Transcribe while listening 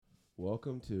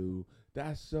Welcome to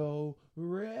That's So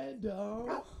Random.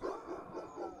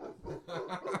 Did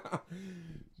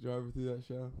you ever see that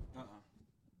show?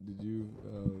 Did you,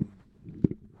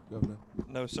 Governor?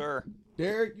 No, sir.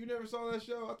 Derek, you never saw that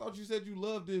show? I thought you said you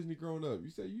loved Disney growing up. You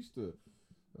said you used to.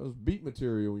 That was beat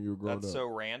material when you were growing up. That's so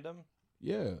random?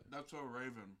 Yeah. That's so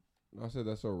Raven. I said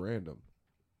that's so random.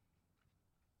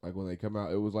 Like when they come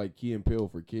out, it was like Key and Peele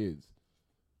for kids.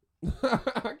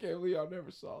 I can't believe y'all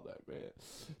never saw that, man.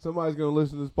 Somebody's gonna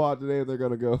listen to this pod today and they're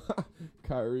gonna go,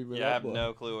 Kyrie, man. Yeah, I have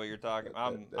no clue what you're talking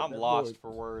about. I'm lost for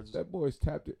words. That boy's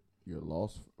tapped it. You're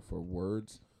lost for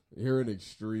words? You're an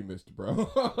extremist, bro.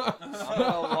 I'm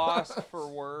lost for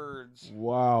words.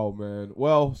 Wow, man.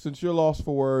 Well, since you're lost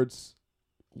for words,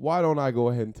 why don't I go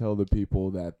ahead and tell the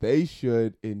people that they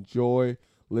should enjoy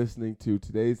listening to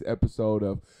today's episode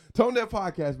of Tone Deaf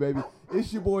Podcast, baby.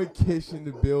 It's your boy Kish in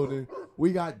the building.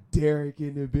 We got Derek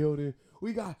in the building.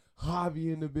 We got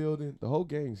Javi in the building. The whole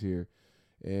gang's here.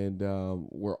 And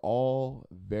we're all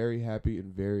very happy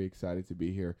and very excited to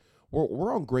be here.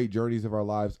 We're on great journeys of our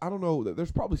lives. I don't know.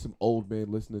 There's probably some old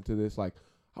men listening to this. Like,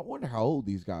 I wonder how old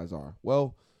these guys are.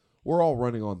 Well, we're all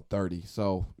running on 30.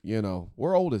 So, you know,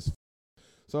 we're old as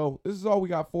So this is all we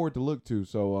got forward to look to.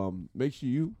 So make sure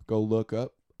you go look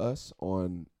up us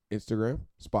on Instagram,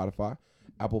 Spotify,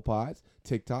 Apple Pods,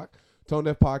 TikTok, Tone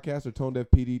Deaf Podcast or Tone Deaf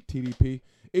TDP.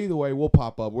 Either way, we'll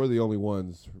pop up. We're the only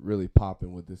ones really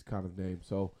popping with this kind of name.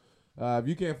 So if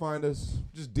you can't find us,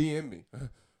 just DM me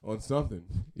on something.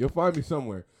 You'll find me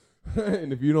somewhere.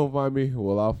 And if you don't find me,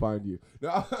 well, I'll find you.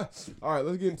 Now, all right,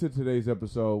 let's get into today's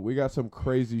episode. We got some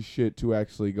crazy shit to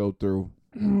actually go through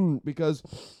because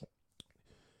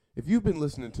if you've been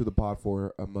listening to the pod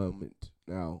for a moment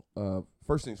now,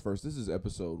 first things first, this is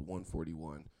episode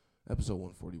 141. Episode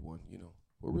 141, you know,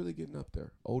 we're really getting up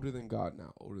there. Older than God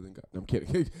now. Older than God. No, I'm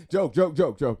kidding. Joke.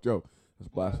 That's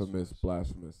blasphemous.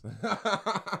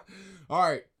 All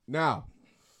right, now,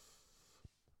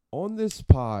 on this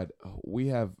pod, we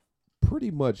have pretty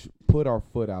much put our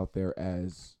foot out there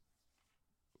as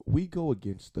we go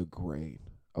against the grain,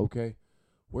 okay?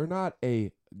 We're not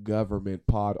a government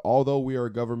pod, although we are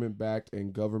a government-backed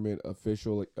and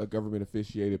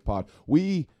government-officiated pod.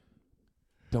 We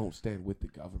don't stand with the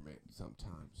government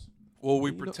sometimes. Well,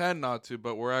 we pretend not to,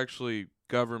 but we're actually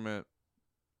government,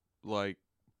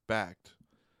 backed.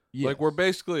 Yes. Like, we're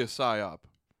basically a psyop.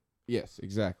 Yes,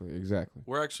 exactly.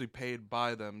 We're actually paid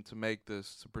by them to make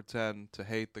this, to pretend to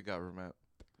hate the government.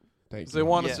 Thank you. They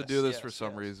want us to do this for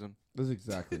some reason. That's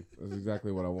exactly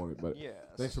what I wanted, but Yes.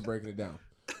 thanks for breaking it down.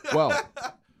 Well,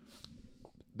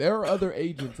 there are other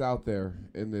agents out there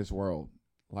in this world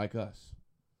like us.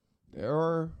 There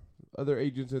are other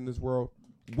agents in this world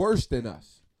worse than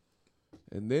us.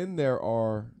 And then there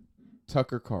are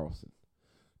Tucker Carlson.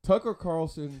 Tucker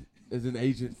Carlson is an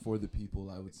agent for the people,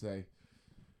 I would say.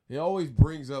 He always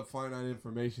brings up finite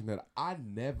information that I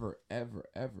never, ever,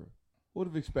 ever would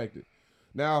have expected.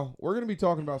 Now, we're going to be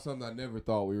talking about something I never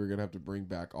thought we were going to have to bring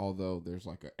back, although there's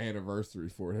like an anniversary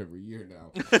for it every year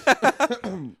now.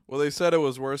 Well, they said it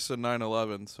was worse than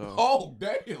 9/11, so. Oh,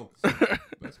 damn.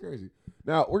 That's crazy.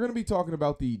 Now, we're going to be talking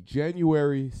about the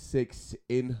January 6th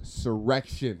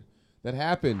insurrection that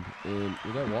happened in,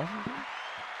 was that Washington?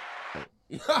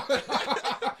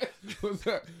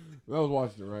 That was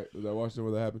Washington, right? Was that Washington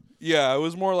where that happened? Yeah, it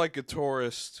was more like a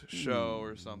tourist show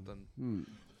or something.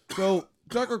 So,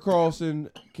 Tucker Carlson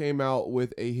came out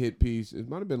with a hit piece. It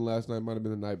might have been last night, might have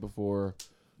been the night before.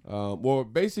 Well,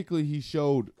 basically, he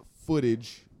showed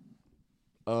footage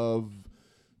of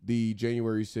the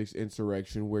January 6th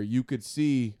insurrection where you could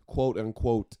see, quote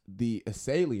unquote, the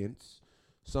assailants,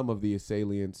 some of the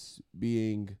assailants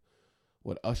being,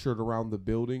 ushered around the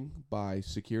building by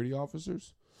security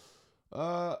officers.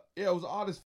 Yeah, it was odd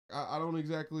as I don't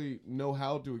exactly know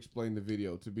how to explain the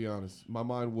video, to be honest. My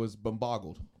mind was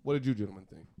boggled. What did you gentlemen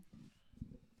think?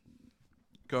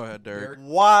 Go ahead, Derek.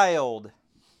 Wild.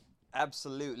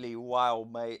 Absolutely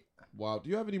wild, mate. Wow. Do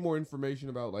you have any more information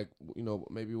about,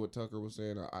 maybe what Tucker was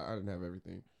saying? I didn't have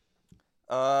everything.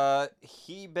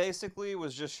 He basically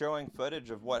was just showing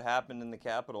footage of what happened in the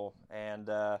Capitol, and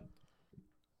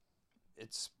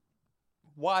it's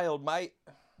wild, mate.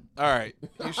 All right.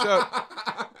 You showed.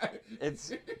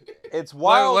 It's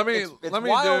wild. Let me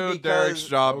do Derek's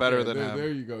job better than him. There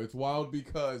you go. It's wild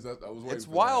because I was waiting. It's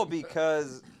wild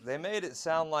because they made it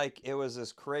sound like it was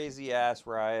this crazy ass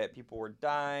riot. People were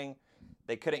dying.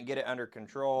 They couldn't get it under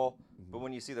control. But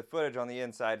when you see the footage on the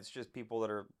inside, it's just people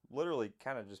that are literally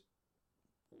kind of just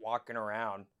walking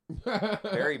around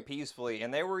very peacefully.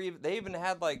 And they even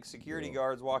had like security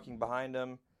guards walking behind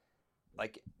them.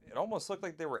 Like it almost looked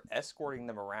like they were escorting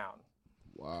them around.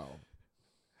 Wow.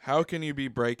 How can you be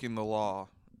breaking the law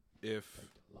if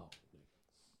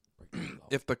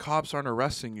the cops aren't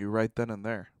arresting you right then and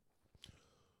there?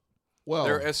 Well,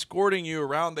 They're escorting you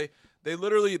around. They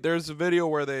literally, there's a video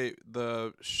where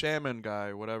the shaman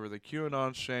guy, whatever, the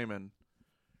QAnon shaman,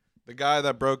 the guy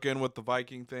that broke in with the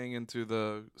Viking thing into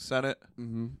the Senate,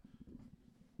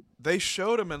 they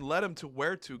showed him and led him to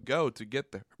where to go to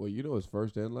get there. well, you know his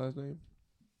first and last name?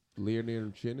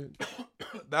 Leonard Chinnon?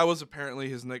 That was apparently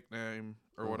his nickname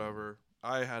or whatever.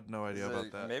 I had no idea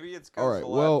about that. Maybe it's All because right, the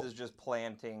left is just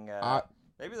planting.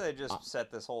 Maybe they just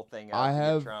set this whole thing up to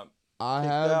get Trump. I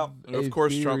kicked have out. And of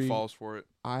course, Trump falls for it.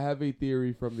 I have a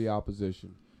theory from the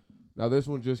opposition. Now, this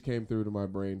one just came through to my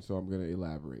brain, so I'm going to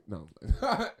elaborate. No.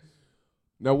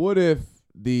 Now, what if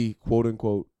the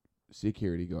quote-unquote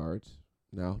security guards,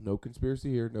 now, no conspiracy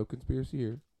here,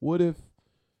 what if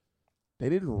they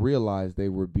didn't realize they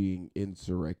were being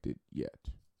insurrected yet?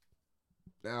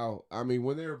 Now, I mean,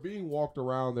 when they're being walked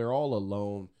around, they're all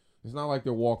alone. It's not like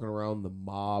they're walking around the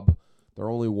mob. They're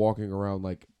only walking around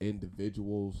like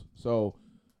individuals. So,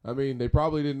 I mean, they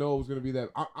probably didn't know it was going to be that.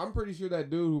 I'm pretty sure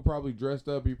that dude who probably dressed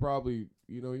up, he probably,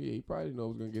 he probably didn't know it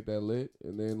was going to get that lit.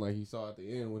 And then, like, he saw at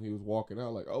the end when he was walking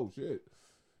out, like, oh, shit,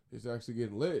 it's actually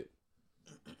getting lit.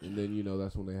 And then,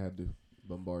 that's when they had to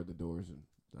bombard the doors. And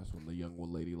that's when the young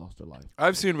old lady lost her life.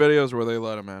 I've seen videos where they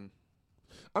let him in.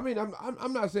 I mean,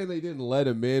 I'm not saying they didn't let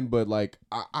him in, but, like,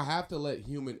 I have to let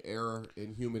human error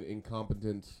and human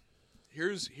incompetence.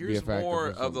 Here's more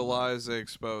of the lies they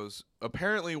expose.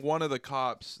 Apparently, one of the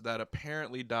cops that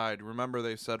apparently died. Remember,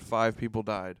 they said 5 people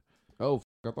died. Oh,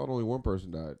 I thought only one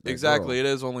person died. Exactly, it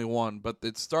is only one, but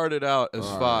it started out as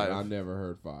 5. I never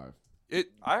heard 5.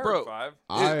 I heard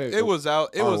 5. It was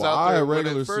out. It was out there when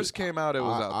it first came out. It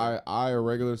was out there. I, a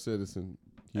regular citizen,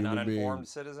 an uninformed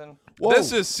citizen. Whoa.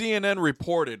 This is CNN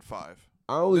reported 5.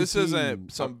 This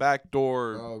isn't some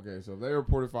backdoor. Oh, okay, so if they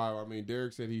reported 5, I mean,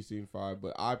 Derek said he's seen 5,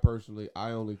 but I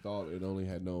only thought it only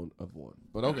had known of 1.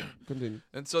 But okay, continue.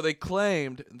 And so they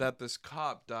claimed that this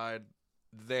cop died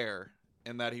there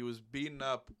and that he was beaten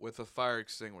up with a fire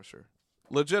extinguisher.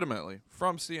 Legitimately,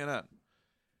 from CNN.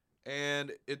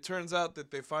 And it turns out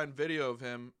that they find video of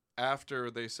him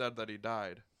after they said that he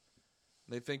died.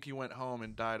 They think he went home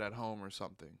and died at home or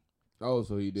something. Oh,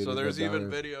 so he did. So there's even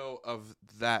video of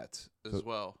that as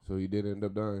well. So he did end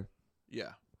up dying.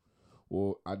 Yeah.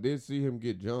 Well, I did see him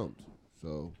get jumped.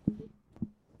 So.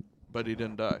 But he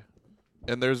didn't die.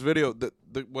 And there's video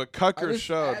what CUCKER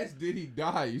showed. Asked, did he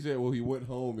die? You said, well, he went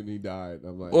home and he died.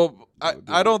 I'm like, well,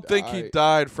 I don't think he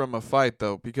died from a fight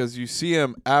though, because you see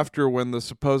him after when the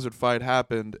supposed fight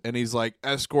happened, and he's like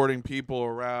escorting people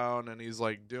around, and he's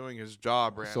like doing his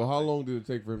job. So how long did it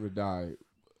take for him to die?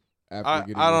 I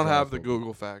don't have the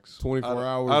Google facts. 24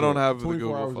 hours. I don't have the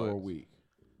Google 24 hours facts. Or a week.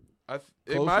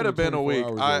 It might have been a week.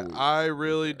 I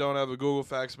really don't have the Google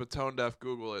facts, but Tone Deaf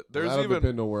Google it. There's That'll even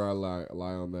depend on where I lie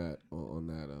on that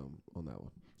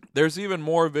one. There's even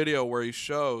more video where he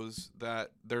shows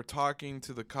that they're talking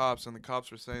to the cops, and the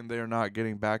cops are saying they are not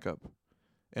getting backup,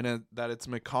 and that it's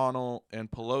McConnell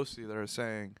and Pelosi that are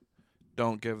saying,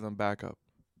 "Don't give them backup.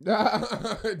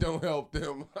 Don't help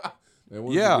them." They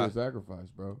want to do a sacrifice,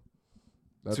 bro.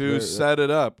 Set it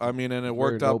up. I mean, and it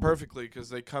worked out perfectly because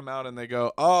they come out and they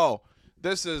go, "Oh,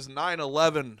 this is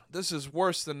 9/11. This is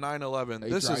worse than 9/11.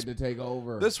 They tried to take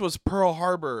over. This was Pearl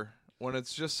Harbor," when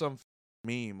it's just some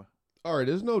meme. All right,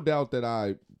 there's no doubt that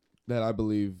I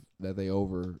believe that they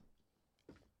overdid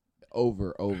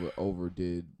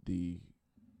the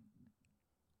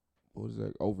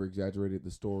over exaggerated the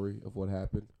story of what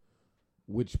happened,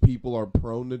 which people are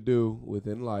prone to do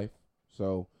within life.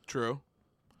 So true.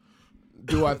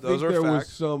 Do I think there was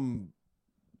facts. some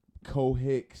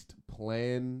coaxed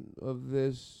plan of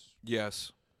this?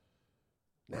 Yes.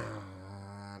 Nah,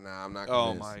 I'm not convinced.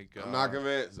 Oh my god. I'm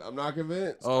not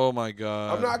convinced. Oh my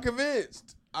god. I'm not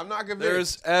convinced.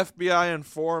 There's FBI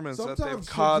informants that they've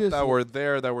caught that were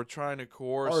there that were trying to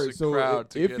coerce the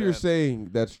crowd to get in. If you're saying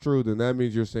that's true, then that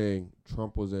means you're saying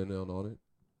Trump was in on it.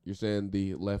 You're saying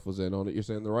the left was in on it. You're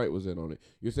saying the right was in on it.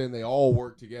 You're saying they all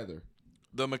work together.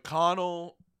 The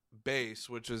McConnell base,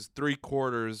 which is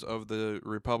 3/4 of the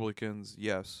Republicans,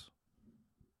 yes.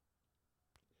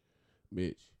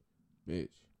 Mitch.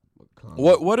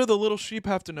 What do the little sheep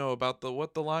have to know about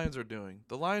what the lions are doing?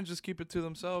 The lions just keep it to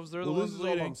themselves. They're the ones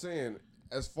leading. All I'm saying.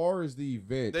 As far as the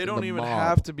event, they don't even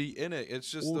have to be in it.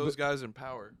 It's just those guys in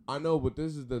power. I know, but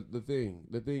this is the thing.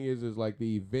 The thing is like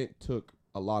the event took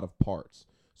a lot of parts.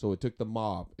 So it took the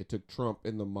mob. It took Trump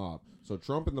and the mob. So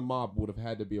Trump and the mob would have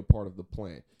had to be a part of the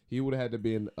plan. He would have had to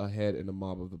be a head in the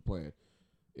mob of the plan.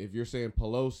 if you're saying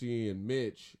Pelosi and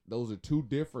Mitch, those are two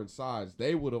different sides.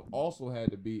 They would have also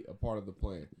had to be a part of the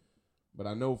plan. But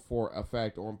I know for a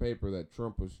fact on paper that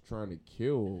Trump was trying to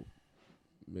kill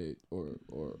Mitch or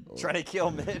Trying to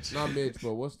kill Mitch. Not Mitch,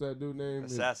 but what's that dude name?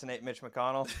 Assassinate Mitch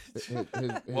McConnell.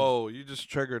 His Whoa, you just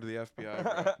triggered the FBI.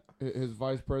 Bro. his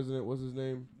vice president, what's his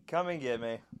name? Come and get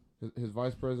me. His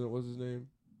vice president, what's his name?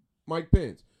 Mike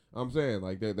Pence. I'm saying,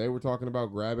 like, they were talking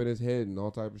about grabbing his head and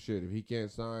all type of shit. If he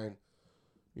can't sign,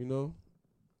 you know?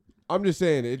 I'm just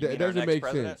saying, it doesn't make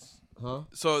sense. Huh?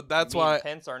 So that's why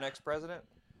Pence, our next president?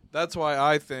 That's why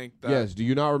I think that. Yes. Do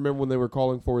you not remember when they were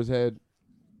calling for his head?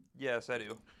 Yes, I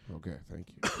do. Okay, thank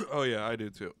you. Oh yeah, I do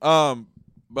too.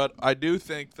 But I do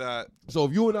think that. So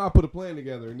if you and I put a plan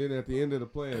together, and then at the end of the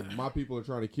plan, my people are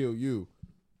trying to kill you.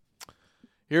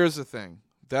 Here's the thing.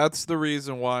 That's the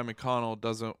reason why McConnell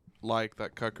doesn't like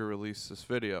that Cucker released this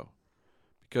video,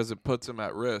 because it puts him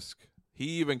at risk. He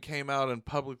even came out and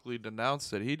publicly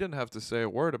denounced it. He didn't have to say a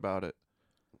word about it.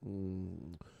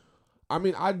 I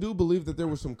mean, I do believe that there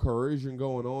was some coercion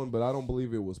going on, but I don't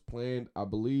believe it was planned. I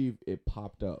believe it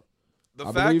popped up. The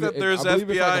fact that there's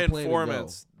FBI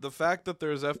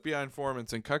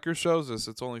informants, and Cucker shows us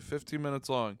it's only 15 minutes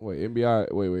long.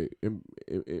 FBI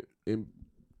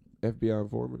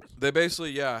informants? They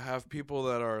basically, have people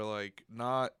that are like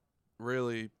not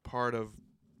really part of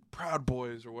Proud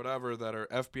Boys or whatever that are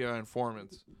FBI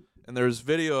informants. And there's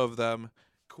video of them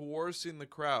coercing the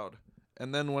crowd.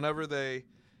 And then whenever they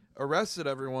arrested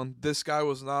everyone, this guy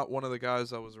was not one of the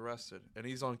guys that was arrested. And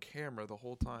he's on camera the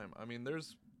whole time. I mean,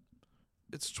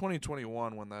 it's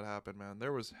 2021 when that happened, man.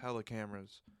 There was hella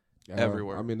cameras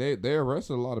everywhere. I mean, they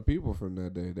arrested a lot of people from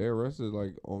that day. They arrested,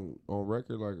 like, on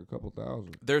record, like a couple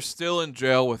thousand. They're still in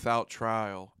jail without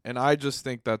trial. And I just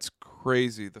think that's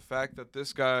crazy. The fact that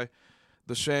this guy,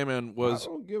 the shaman, was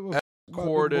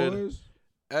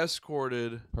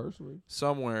escorted personally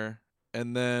somewhere,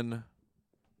 and then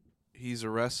he's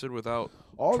arrested without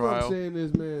all trial. I'm saying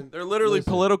is, man, they're literally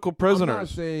political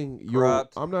prisoners.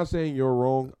 I'm not saying you're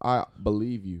wrong. I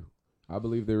believe you. I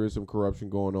believe there is some corruption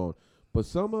going on, but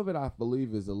some of it I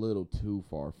believe is a little too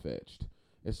far fetched.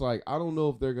 It's like, I don't know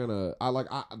if they're gonna. I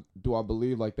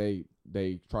believe like they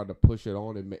tried to push it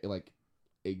on and like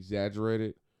exaggerate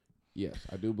it. Yes,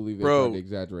 I do believe they tried to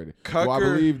exaggerate it. Do I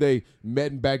believe they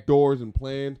met in back doors and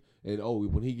planned? And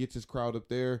when he gets his crowd up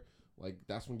there, like,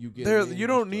 that's when you get there. You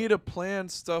don't need to plan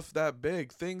stuff that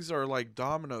big. Things are like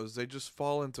dominoes; they just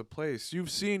fall into place. You've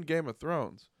seen Game of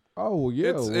Thrones. Oh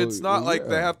yeah, it's not like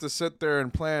they have to sit there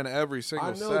and plan every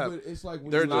single step. But it's like when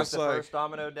they're just like the first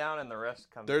domino down and the rest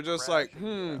comes. They're just like,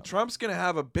 Trump's gonna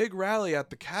have a big rally at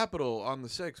the Capitol on the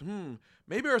 6th.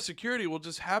 Maybe our security will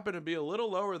just happen to be a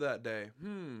little lower that day.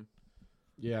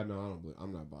 Yeah, no,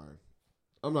 I'm not buying.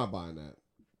 I'm not buying that.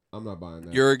 I'm not buying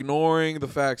that. You're ignoring the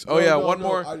facts.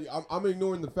 I'm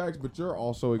ignoring the facts, but you're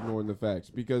also ignoring the facts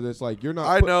because it's like you're not.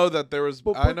 I know there was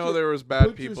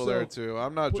bad people there too.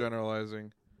 I'm not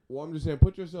generalizing. Well, I'm just saying,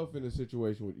 put yourself in a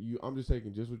situation with you. I'm just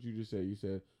taking just what you just said. You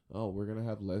said, "Oh, we're gonna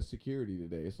have less security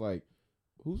today." It's like,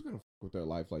 who's gonna with their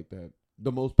life like that?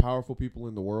 The most powerful people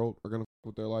in the world are gonna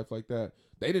with their life like that.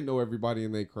 They didn't know everybody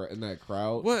in that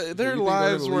crowd. Well, their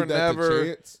lives were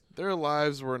never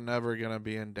gonna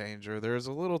be in danger. There's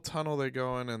a little tunnel they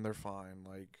go in and they're fine.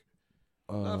 Like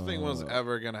nothing was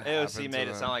ever gonna happen. AOC made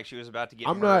it sound like she was about to get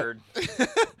murdered.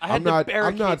 I'm not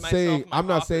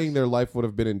saying their life would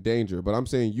have been in danger, but I'm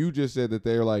saying you just said that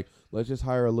they're like, let's just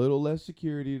hire a little less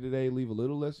security today, leave a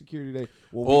little less security today.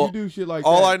 Well, when you do shit like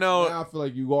that, now I feel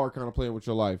like you are kind of playing with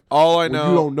your life. You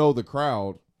don't know the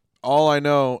crowd. All I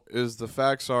know is the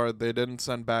facts are they didn't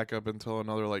send backup until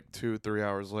another like 2-3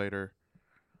 hours later.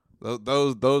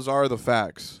 Those are the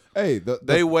facts. Hey,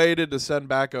 they waited to send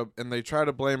backup, and they try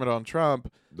to blame it on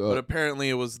Trump, but apparently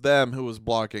it was them who was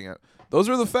blocking it. Those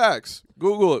are the facts.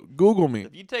 Google it. Google me.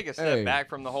 If you take a step back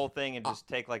from the whole thing and just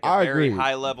take like a very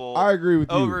high level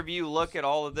overview look at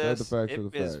all of this,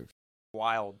 it is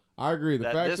wild. I agree.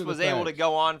 This was able to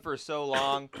go on for so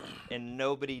long, and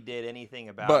nobody did anything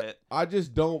about it. I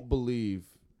just don't believe.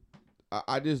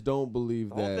 I just don't believe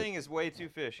that. The whole thing is way too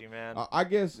fishy, man. I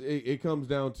guess it comes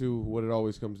down to what it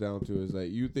always comes down to is that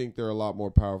you think they're a lot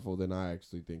more powerful than I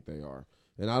actually think they are,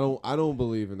 and I don't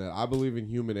believe in that. I believe in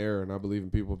human error, and I believe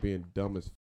in people being dumb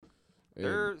as.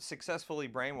 They're successfully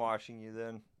brainwashing you,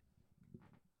 then.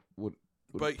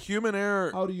 But human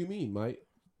error. How do you mean, Mike?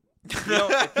 You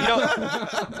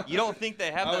don't think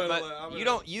they have that much. You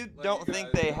don't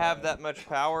think they have that much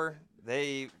power.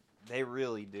 They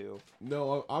really do.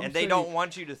 No, and they don't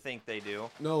want you to think they do.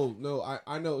 No,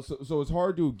 I know. So it's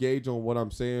hard to gauge on what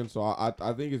I'm saying. So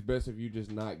I think it's best if you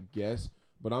just not guess.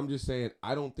 But I'm just saying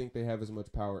I don't think they have as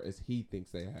much power as he thinks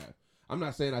they have. I'm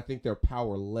not saying I think they're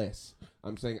powerless.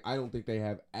 I'm saying I don't think they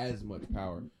have as much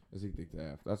power as he thinks they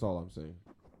have. That's all I'm saying.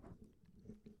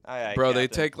 Bro, they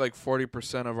take like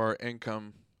 40% of our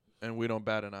income, and we don't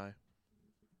bat an eye.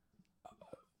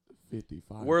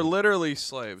 55. We're literally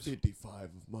slaves. 55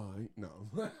 of mine. No.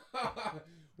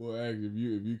 Well,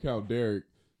 actually, if you count Derek,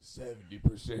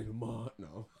 70% of mine.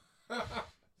 No.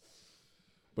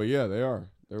 But yeah, they are.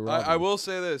 I will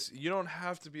say this. You don't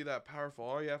have to be that powerful.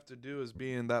 All you have to do is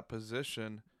be in that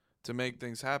position to make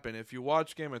things happen. If you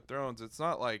watch Game of Thrones, it's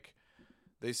not like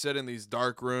they sit in these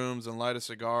dark rooms and light a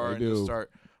cigar just start,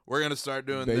 we're going to start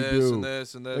doing this and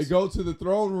this and this. They go to the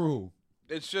throne room.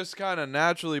 It's just kind of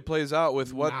naturally plays out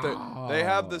with what they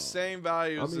have the same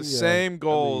values, same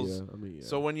goals.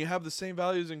 So when you have the same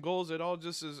values and goals, it all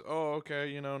just is, oh,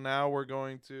 okay, now we're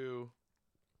going to.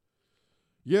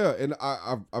 Yeah, and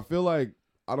I feel like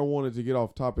I don't want it to get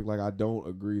off topic. Like, I don't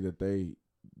agree that they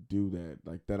do that.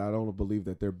 Like, that I don't believe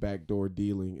that they're backdoor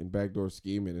dealing and backdoor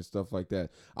scheming and stuff like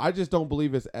that. I just don't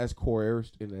believe it's as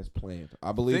coerced and as planned.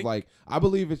 I believe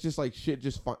it's just like shit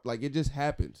just like it just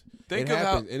happens. It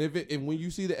happens. And when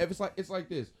you see it's like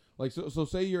this. Like so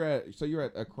say you're at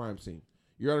a crime scene.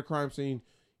 You're at a crime scene.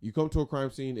 You come to a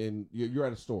crime scene and you're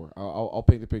at a store. I'll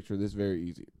paint the picture. This very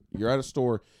easy. You're at a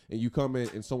store and you come in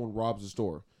and someone robs the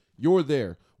store. You're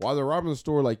there while they're robbing the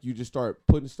store. Like, you just start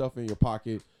putting stuff in your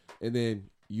pocket and then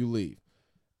you leave.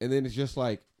 And then it's just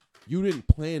like, you didn't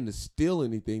plan to steal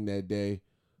anything that day.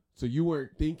 So you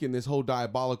weren't thinking this whole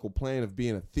diabolical plan of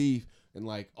being a thief and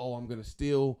like, oh, I'm going to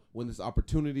steal when this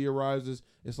opportunity arises.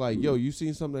 It's like, yo, you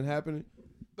seen something happening?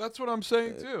 That's what I'm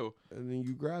saying too. And then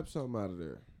you grab something out of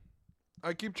there.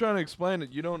 I keep trying to explain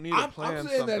it. You don't need to plan I'm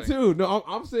saying something. that too. No,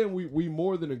 I'm saying we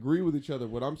more than agree with each other.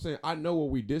 What I'm saying, I know where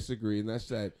we disagree, and that's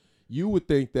that you would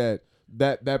think that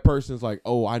person's like,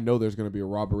 oh, I know there's going to be a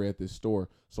robbery at this store,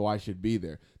 so I should be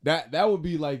there. That would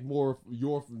be like more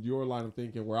your line of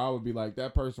thinking, where I would be like,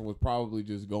 that person was probably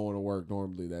just going to work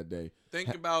normally that day.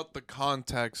 Think about the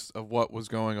context of what was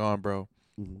going on, bro.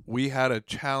 Mm-hmm. We had a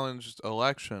challenged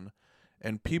election,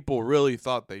 and people really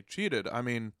thought they cheated. I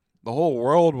mean, the whole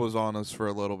world was on us for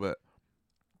a little bit,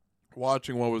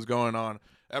 watching what was going on.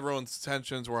 Everyone's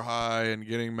tensions were high and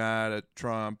getting mad at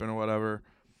Trump and whatever.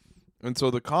 And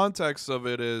so the context of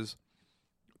it is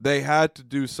they had to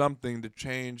do something to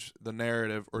change the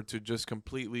narrative or to just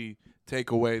completely take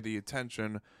away the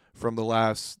attention from the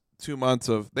last 2 months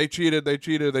of they cheated. They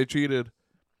put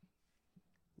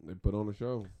on a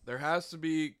show. There has to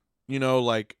be,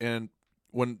 like, and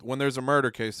when there's a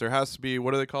murder case, there has to be,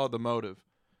 what do they call it? The motive.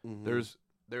 Mm-hmm.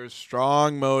 There's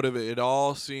strong motive. It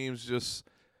all seems just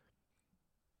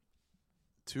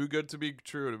too good to be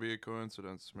true to be a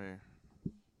coincidence to me.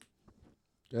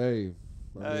 Hey.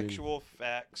 Actual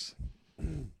facts.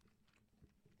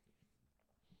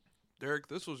 Derek,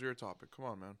 this was your topic. Come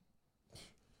on, man.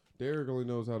 Derek only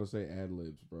knows how to say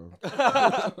ad-libs, bro.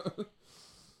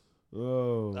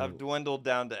 Oh. I've dwindled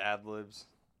down to ad-libs.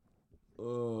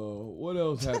 What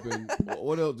else happened?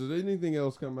 What else? Did anything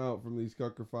else come out from these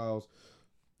CUCKER files?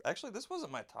 Actually, this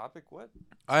wasn't my topic. What?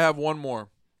 I have one more.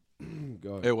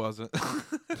 Go ahead. It wasn't.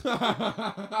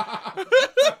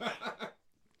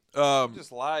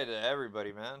 Just lie to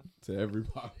everybody, man. To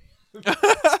everybody.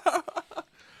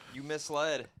 You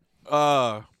misled.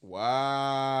 Wow.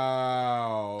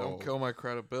 Don't kill my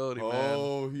credibility, man.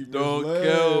 Oh, he don't misled.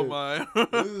 Kill my.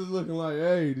 This is looking like,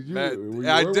 hey, did you? Man,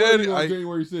 I did. On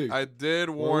January 6th? I did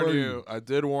warn you. I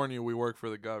did warn you. We work for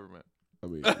the government. I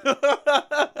mean,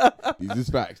 these is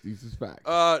facts.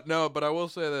 No, but I will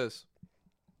say this.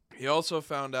 He also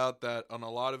found out that on a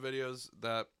lot of videos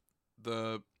that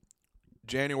the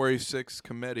January 6th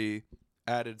committee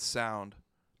added sound,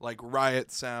 like riot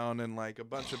sound and like a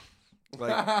bunch of.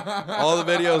 Like, all the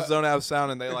videos don't have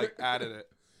sound, and they like added it.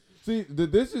 See,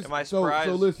 this is Am I surprised?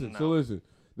 So listen. No. So listen.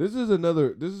 This is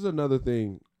another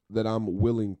thing that I'm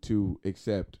willing to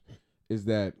accept is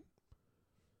that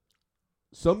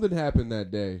something happened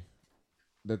that day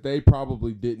that they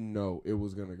probably didn't know it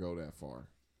was gonna go that far,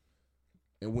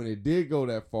 and when it did go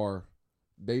that far,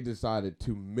 they decided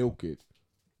to milk it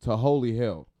to holy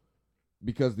hell,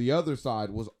 because the other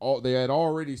side was they had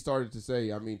already started to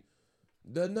say, I mean.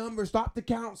 The number, stop the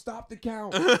count. So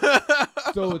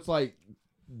it's like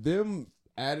them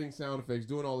adding sound effects,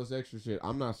 doing all this extra shit.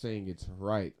 I'm not saying it's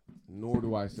right, nor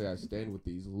do I say I stand with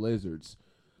these lizards.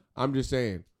 I'm just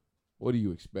saying, what do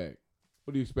you expect?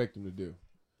 What do you expect them to do?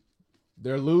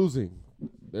 They're losing.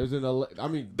 There's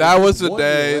that was the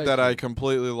day that I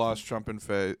completely lost Trump in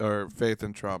faith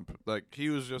in Trump. Like, he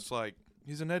was just like,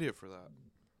 he's an idiot for that.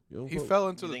 He fell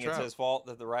into You the think trap. it's his fault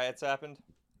that the riots happened?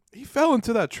 He fell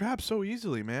into that trap so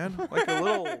easily, man. Like a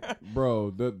little.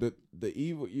 Bro, the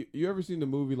evil. You ever seen the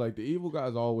movie? Like the evil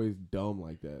guy's always dumb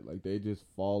like that. Like they just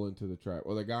fall into the trap.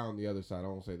 Or the guy on the other side. I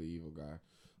won't say the evil guy.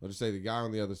 I'll just say the guy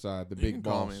on the other side, the big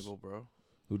Call boss, me evil, bro.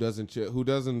 who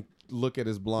doesn't look at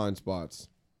his blind spots.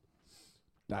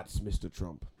 That's Mr.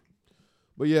 Trump.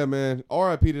 But yeah, man.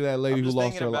 R.I.P. to that lady I'm who just lost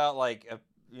thinking her life. about like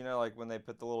like when they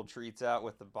put the little treats out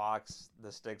with the box,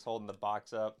 the sticks holding the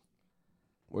box up.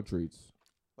 What treats?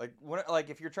 Like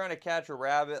if you're trying to catch a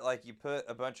rabbit, like you put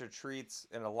a bunch of treats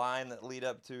in a line that lead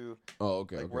up to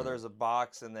where there's a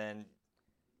box, and then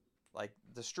like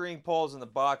the string pulls and the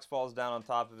box falls down on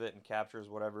top of it and captures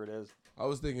whatever it is. I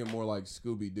was thinking more like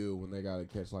Scooby-Doo when they gotta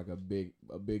catch like a big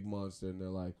monster, and they're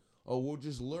like, oh, we'll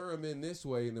just lure him in this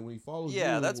way, and then when he follows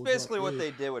that's basically what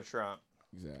they did with Trump.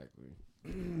 Exactly.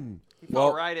 He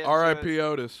fell right into R.I.P. it.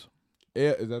 Otis.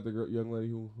 Yeah, is that the young lady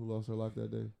who lost her life that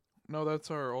day? No,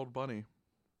 that's our old bunny.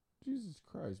 Jesus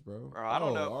Christ, bro. I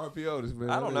don't know. R.I.P. Otis, man.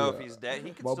 I don't know if he's dead.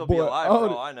 He could My still boy be alive for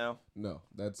all I know. No,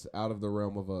 that's out of the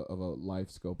realm of a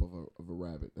life scope of a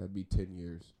rabbit. That'd be 10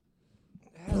 years. It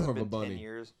hasn't Of a been bunny. 10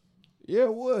 years. Yeah,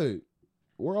 it would.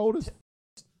 We're old as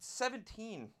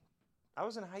 17. I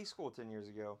was in high school 10 years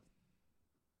ago.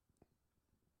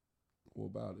 What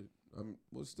about it?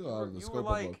 It's still You out were- of the you scope were of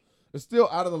like- it's still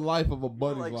out of the life of a You were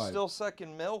bunny's like life. still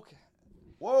sucking milk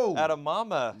Whoa. out of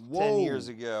mama 10 Whoa. years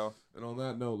ago. And on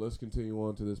that note, let's continue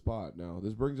on to this pod. Now,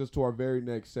 this brings us to our very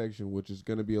next section, which is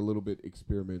going to be a little bit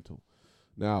experimental.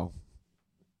 Now,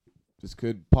 this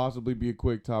could possibly be a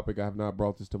quick topic. I have not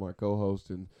brought this to my co-host,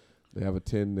 and they have a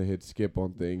tend to hit skip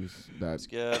on things that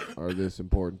Skip. are this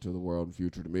important to the world and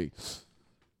future to me.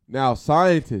 Now,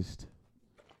 scientists,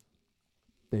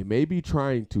 they may be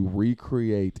trying to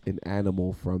recreate an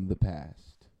animal from the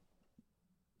past.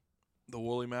 The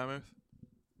woolly mammoth.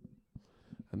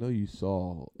 I know you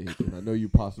saw it, and I know you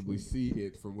possibly see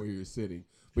it from where you're sitting.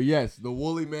 But yes, the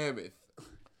woolly mammoth.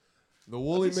 The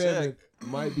woolly mammoth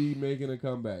might be making a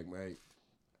comeback, mate.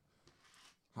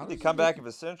 The comeback of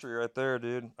a century right there,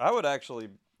 dude. I would actually...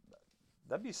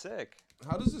 That'd be sick.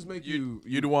 How does this make you...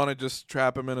 You'd want to just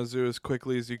trap him in a zoo as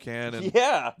quickly as you can and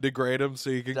Yeah. degrade him so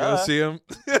you can Duh. go see him.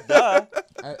 Duh.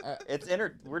 I,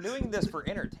 We're doing this for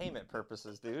entertainment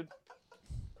purposes, dude.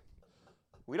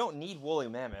 We don't need woolly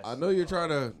mammoths. I know you're trying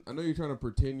to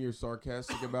pretend you're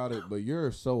sarcastic about it, but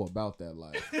you're so about that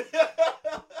life.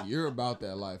 You're about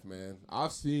that life, man.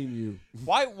 I've seen you.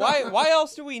 Why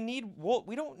else do we need wool?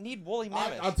 We don't need woolly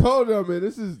mammoths. I told them, man.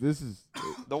 This is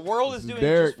The world is this doing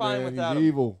Derek, just fine man. without He's him.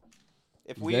 evil.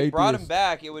 If He's we brought him atheist.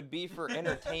 back, it would be for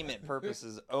entertainment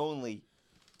purposes only.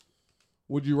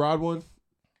 Would you ride one?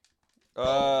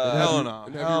 Hell no.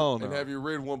 Hell no. And have you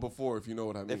ridden one before, if you know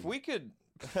what I mean? If we could,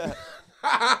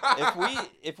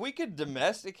 if we could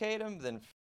domesticate them, then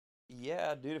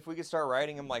yeah, dude. If we could start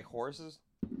riding them like horses.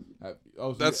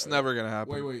 So that's never gonna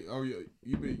happen. Wait. Oh, you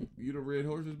done rid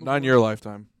horses before? Not in your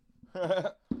lifetime.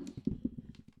 I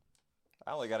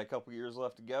only got a couple years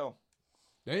left to go.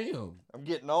 Damn. I'm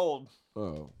getting old.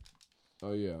 Oh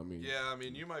yeah. I mean. Yeah, I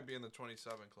mean, you might be in the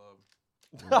 27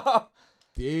 club.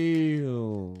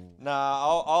 Damn.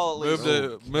 Nah, I'll at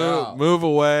least Move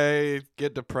away,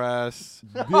 get depressed.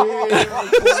 Damn.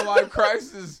 Quarter life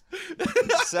crisis.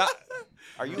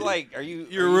 Are you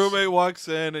Your roommate walks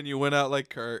in and you went out like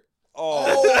Kurt.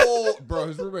 Oh, bro,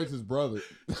 his roommate's his brother.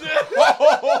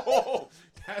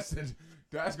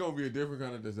 That's gonna be a different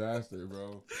kind of disaster,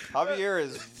 bro. Javier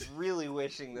is really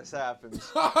wishing this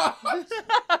happens.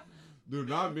 Dude,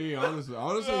 not me. Honestly, No,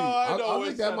 I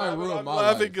think that might ruin I'm my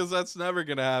laughing life. because that's never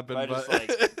gonna happen. I But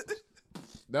just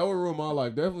That would ruin my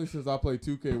life. Definitely since I play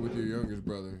 2K with your youngest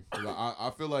brother. 'Cause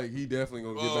I feel like he definitely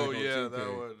gonna get back on 2K.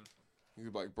 that would.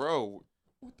 He's like, bro,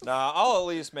 Nah, I'll at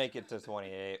least make it to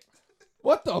 28.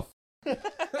 what the?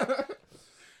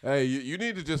 Hey, you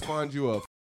need to just find you a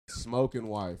smoking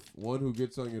wife, one who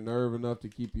gets on your nerve enough to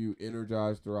keep you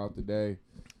energized throughout the day.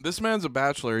 This man's a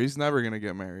bachelor. He's never gonna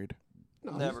get married.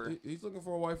 No, Never. He's looking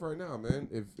for a wife right now, man.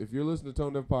 If you're listening to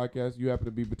Tone Deaf Podcast, you happen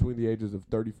to be between the ages of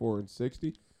 34 and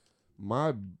 60.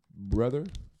 My brother,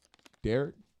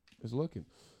 Derek, is looking.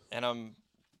 And I'm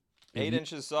If 8 you-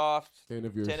 inches soft, And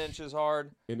if you're 10 inches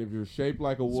hard. and if you're shaped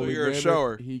like a woolly you're a mammoth,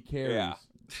 shower. he carries. Yeah.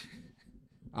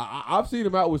 I've seen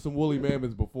him out with some woolly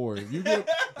mammoths before. If you get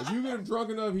him drunk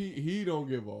enough, he don't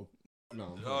give up.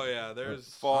 No. Oh yeah,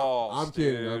 there's. False. I'm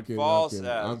kidding. Dude. I'm kidding. False.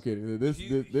 I'm kidding.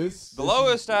 This The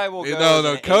lowest I will go. No, is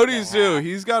no. an Cody's 8.5. zoo.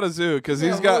 He's got a zoo because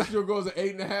he's got. Your goes at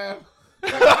 8.5.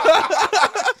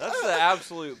 That's the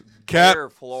absolute Cap. bare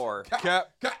floor.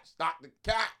 Cap. Stop the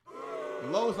cat. The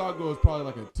lowest I'll go is probably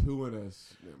like a 2 and a.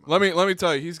 Let me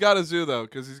tell you, he's got a zoo though,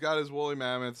 because he's got his woolly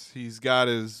mammoths. He's got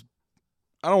his.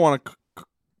 I don't want to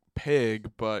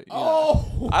pig, but you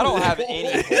know. I don't have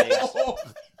any pigs.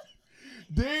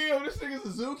 Damn, this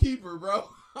nigga's a zookeeper, bro.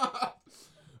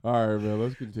 All right, man.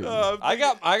 Let's continue. I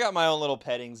got my own little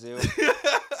petting zoo.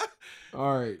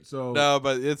 All right, so No,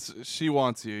 but she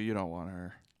wants you. You don't want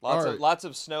her. Lots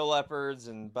of snow leopards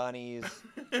and bunnies.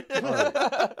 all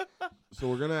right. So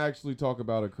we're gonna actually talk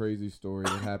about a crazy story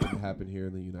that happened to happen here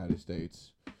in the United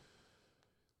States.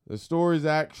 The story is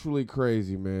actually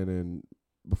crazy, man. And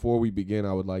before we begin,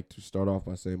 I would like to start off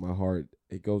by saying my heart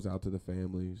it goes out to the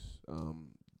families,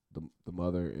 the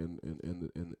mother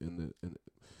and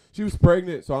she was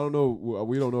pregnant, so I don't know.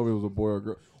 We don't know if it was a boy or a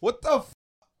girl. What the?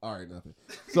 All right, nothing.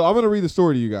 So I'm gonna read the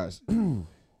story to you guys.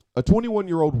 A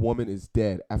 21-year-old woman is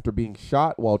dead after being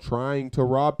shot while trying to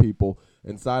rob people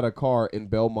inside a car in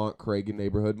Belmont Cragen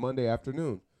neighborhood Monday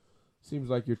afternoon. Seems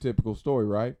like your typical story,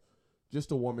 right? Just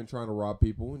a woman trying to rob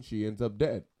people and she ends up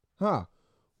dead. Huh.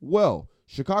 Well,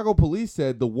 Chicago police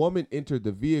said the woman entered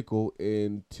the vehicle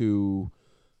into...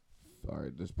 All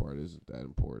right, this part isn't that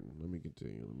important. Let me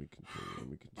continue.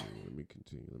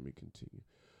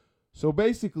 So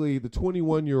basically, the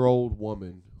 21-year-old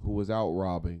woman who was out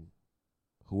robbing,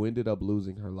 who ended up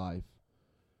losing her life,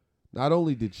 not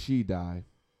only did she die,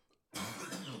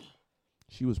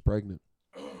 she was pregnant.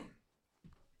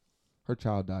 Her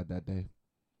child died that day.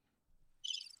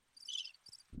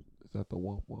 Is that the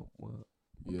one?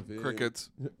 Crickets.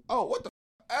 Oh, what the?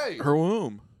 Hey. Her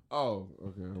womb. Oh,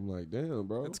 okay. I'm like, damn,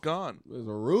 bro. It's gone. It's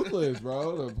a ruthless,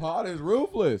 bro. The pot is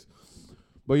ruthless.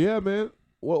 But yeah, man.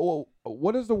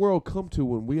 What does the world come to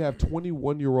when we have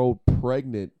 21-year-old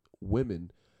pregnant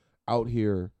women out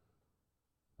here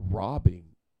robbing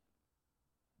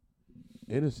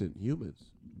innocent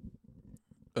humans?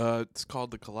 It's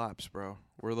called the collapse, bro.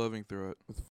 We're living through it.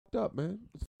 It's fucked up, man.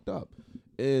 It's fucked up.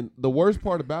 And the worst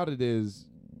part about it is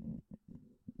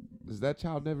that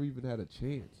child never even had a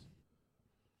chance.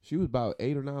 She was about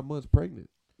 8 or 9 months pregnant.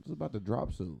 She's about to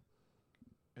drop soon.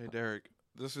 Hey, Derek,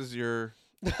 this is your...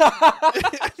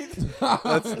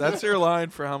 that's your line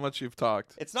for how much you've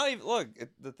talked. It's not even... Look,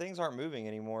 the things aren't moving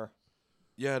anymore.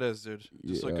 Yeah, it is, dude.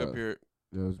 Just look up your...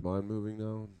 Is mine moving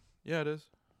now? Yeah, it is.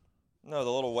 No,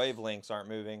 the little wavelengths aren't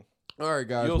moving. All right,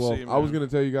 guys. You'll see, I was going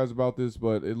to tell you guys about this,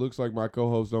 but it looks like my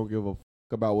co-hosts don't give a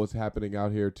about what's happening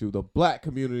out here to the black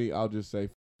community. I'll just say...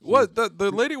 What?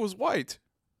 The lady was white.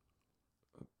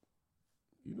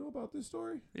 You know about this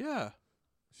story? Yeah.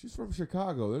 She's from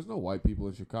Chicago. There's no white people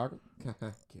in Chicago.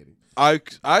 Kidding. I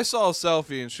saw a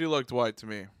selfie and she looked white to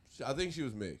me. I think she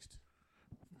was mixed.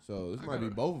 So this might be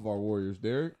both of our warriors,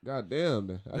 Derek. God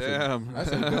damn. Damn.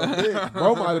 That's a dumb pick.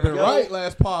 Bro might have been right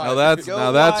last pod.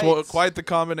 Now that's quite the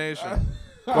combination.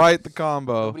 Quite the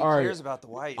combo. Nobody cares about the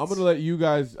whites. I'm gonna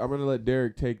let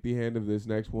Derek take the hand of this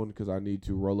next one because I need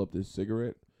to roll up this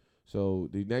cigarette. So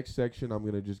the next section, I'm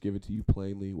gonna just give it to you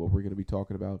plainly. What we're gonna be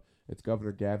talking about. It's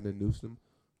Governor Gavin Newsom.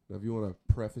 Now, if you want to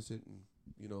preface it and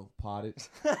pot it,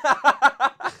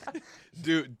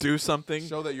 do something.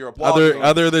 Show that you're a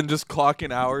other than just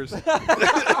clocking hours.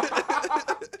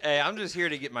 Hey, I'm just here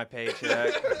to get my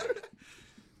paycheck.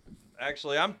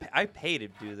 Actually, I pay to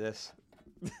do this.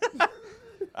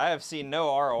 I have seen no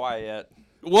ROI yet.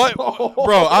 What,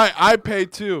 bro? I pay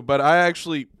too, but I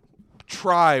actually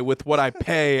try with what I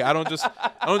pay. I don't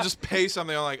just pay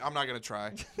something. I'm like, I'm not gonna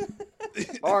try.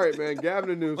 All right, man.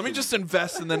 Gavin Newsom. Let me just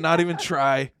invest and then not even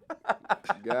try.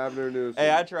 Gavin Newsom.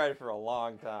 Hey, I tried for a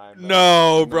long time.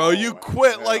 No, bro, you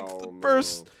quit the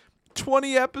first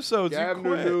 20 episodes. Gavin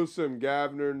Newsom.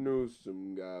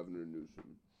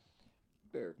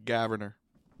 There. Governor.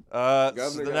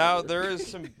 Now there is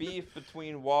some beef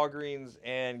between Walgreens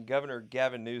and Governor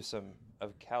Gavin Newsom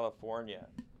of California.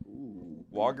 Ooh.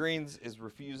 Walgreens is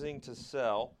refusing to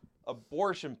sell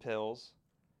abortion pills.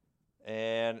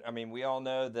 And, I mean, we all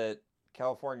know that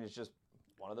California is just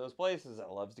one of those places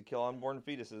that loves to kill unborn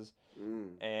fetuses.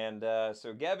 And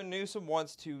so Gavin Newsom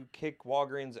wants to kick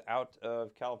Walgreens out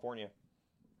of California.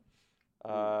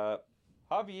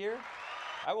 Javier,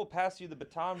 I will pass you the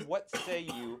baton. What say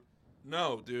you?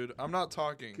 No, dude, I'm not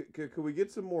talking. Could we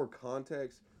get some more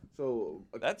context? So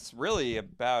That's really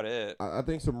about it. I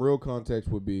think some real context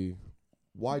would be,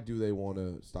 why do they want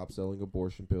to stop selling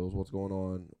abortion pills? What's going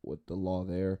on with the law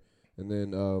there? And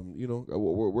then,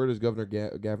 where does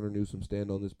Gavin Newsom stand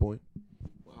on this point?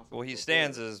 Well, he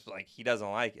stands as like he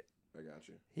doesn't like it. I got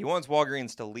you. He wants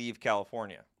Walgreens to leave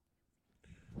California.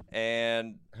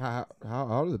 And how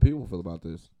do the people feel about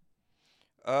this?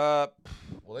 Well,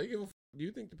 they give. Do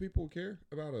you think the people care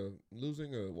about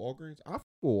losing a Walgreens? I fuck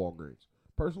with Walgreens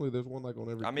personally, there's one like on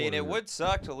every. I mean, corner it here. would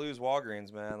suck to lose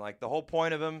Walgreens, man. Like the whole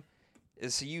point of them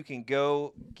is so you can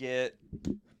go get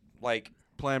like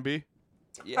Plan B.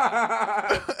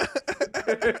 yeah.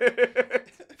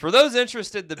 For those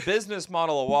interested, the business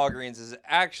model of Walgreens is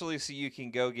actually so you can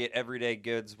go get everyday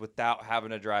goods without having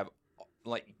to drive,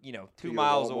 like 2 your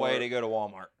miles away Walmart. to go to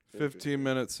Walmart.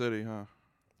 15-minute city, huh?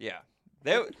 Yeah,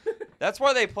 that's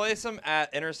why they place them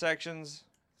at intersections,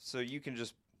 so you can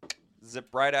just zip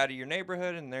right out of your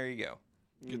neighborhood, and there you go.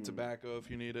 Get tobacco if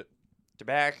you need it.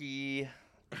 Tobacco,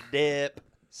 dip,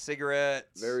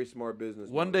 cigarettes, Very smart business.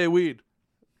 One day weed.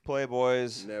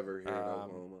 Playboys. Never here in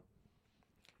Oklahoma.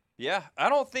 Yeah, I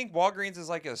don't think Walgreens is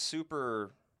like a super,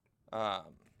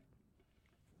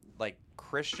 like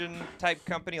Christian type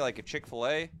company like a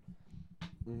Chick-fil-A.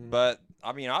 But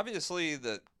I mean, obviously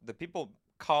the people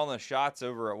calling the shots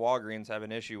over at Walgreens have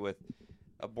an issue with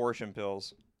abortion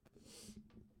pills.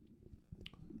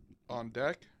 On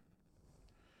deck.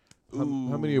 How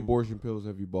many abortion pills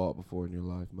have you bought before in your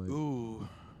life, Mike? Ooh.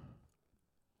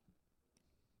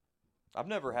 I've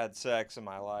never had sex in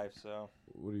my life, so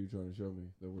What are you trying to show me?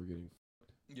 That we're getting.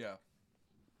 Yeah.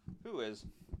 who is?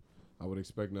 I would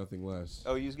expect nothing less.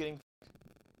 Oh, you's getting.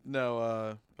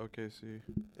 No, OKC.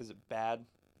 Is it bad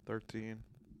 13.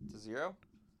 to 0?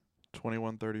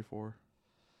 21-34.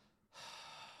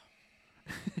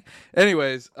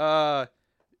 Anyways,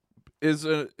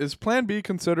 is Plan B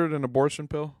considered an abortion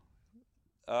pill?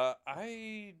 That's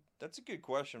a good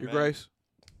question, Your man. Grace?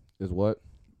 Is what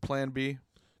Plan B?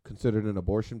 considered an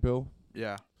abortion pill?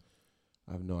 Yeah.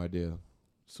 I have no idea.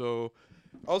 So,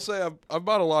 I'll say I've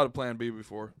bought a lot of Plan B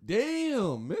before.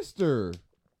 Damn, Mister.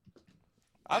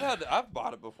 I've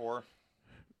bought it before.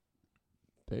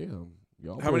 Damn,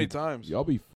 y'all. How many times? Y'all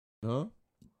be, huh? I don't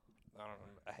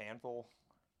know, a handful.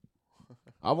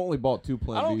 I've only bought 2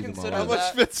 Plan I don't Bs in my consider How life. much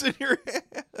that- fits in your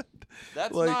hand?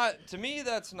 That's Like- not to me.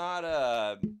 That's not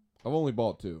I've only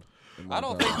bought 2. in my I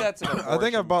don't entire think life. that's an abortion. I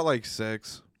think I've bought like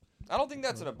 6. I don't think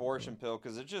that's an abortion pill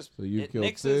because it just So you've it killed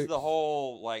mixes 6? the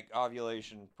whole like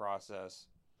ovulation process.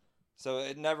 So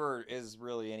it never is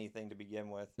really anything to begin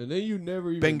with. And then you never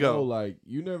even Bingo. know, like,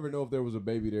 you never know if there was a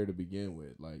baby there to begin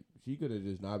with. Like, she could have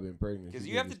just not been pregnant. Because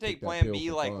She you have could've to just take took that Plan pill B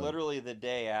for like fun. literally the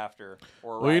day after.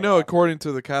 Or Well, right you know, after. according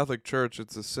to the Catholic Church,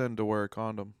 it's a sin to wear a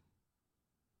condom.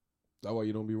 That's why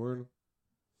you don't be wearing them?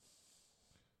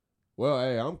 Well,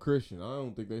 hey, I'm Christian. I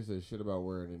don't think they said shit about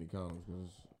wearing any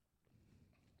condoms.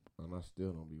 And I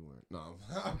still don't be wearing. No,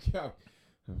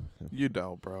 You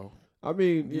don't, bro. I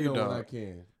mean, you You know, when don't. I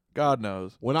can. God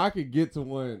knows. When I could get to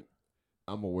one,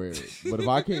 I'm gonna wear it. But if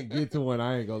I can't get to one,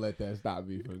 I ain't gonna let that stop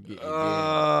me from getting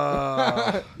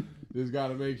it. Just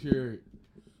gotta make sure.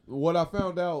 What I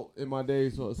found out in my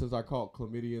days since I caught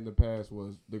chlamydia in the past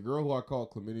was the girl who I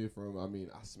caught chlamydia from. I mean,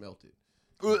 I smelt it.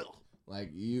 Like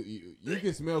you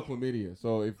can smell chlamydia.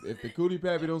 So if the cootie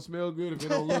pappy don't smell good, if it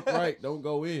don't look right, don't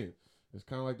go in. It's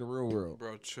kind of like the real world.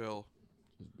 Bro, chill.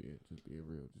 Just being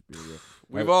real. Just being real.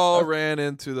 We've Like, all that's- ran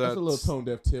into that. That's a little tone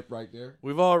deaf tip right there.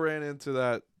 We've all ran into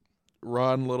that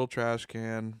rotten little trash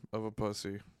can of a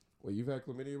pussy. Wait, you've had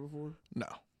chlamydia before? No.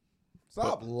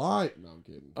 Stop lying. No, I'm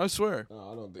kidding. I swear. No,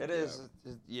 I don't think It you is.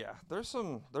 have. Yeah. There's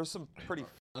some pretty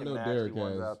I know nasty Derek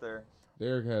ones has. out there.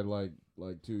 Derek had like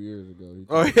 2 years ago. He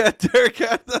Oh, yeah, Derek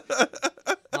had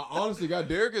I honestly, God,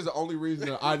 Derek is the only reason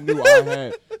that I knew I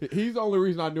had. He's the only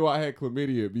reason I knew I had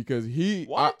chlamydia because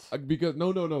What? Because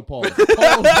no, pause.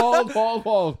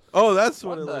 Pause. Oh, that's What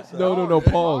what it the looks hell No, like. no, are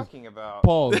you pause. talking about?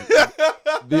 Pause.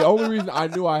 The only reason I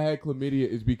knew I had chlamydia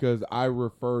is because I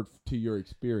referred to your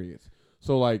experience.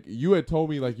 So like you had told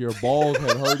me like your balls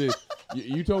had hurted.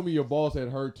 You told me your balls had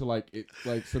hurt to like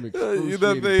some excruciating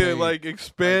That they pain. like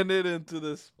expanded into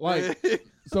this. Like,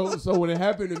 so when it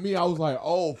happened to me, I was like,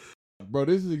 oh, bro,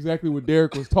 this is exactly what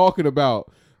Derek was talking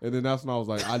about. And then that's when I was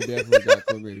like, I definitely got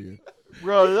chlamydia.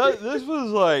 Bro, this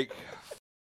was like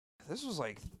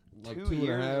 2 2 and a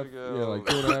years half. ago. Yeah, like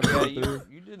 2 and a half. Yeah, 3.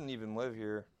 you didn't even live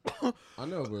here. I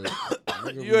know, but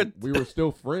nigga, You had- we were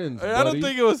still friends. I don't buddy.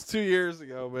 think it was 2 years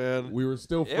ago, man. We were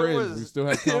still It friends. was- We still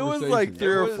had It conversations. was like 3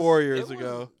 It or was- 4 it years was-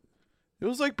 ago. It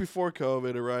was like before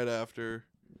COVID or right after.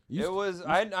 You It was.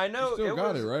 I know. you still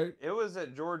got was, it, right? It was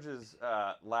at George's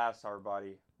last hard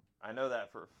body. I know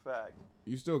that for a fact.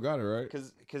 You still got it, right?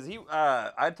 Cause he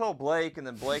I told Blake and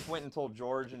then Blake went and told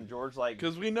George and George like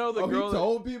Because we know the Oh, girl. he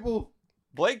told people?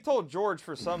 Blake told George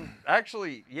for some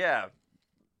actually yeah,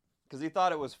 because he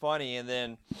thought it was funny and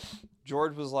then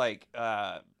George was like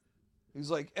he's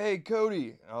like, hey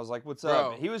Cody, and I was like, what's up?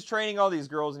 Bro. And he was training all these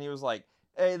girls and he was like,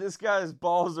 hey, this guy's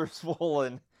balls are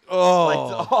swollen. Oh,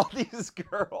 Like to all these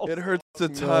girls. it hurts to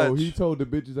touch. No, he told the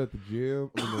bitches at the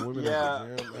gym. I mean, the women Yeah.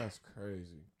 at the gym. That's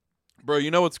crazy. Bro,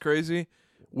 you know what's crazy?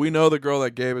 We know the girl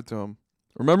that gave it to him.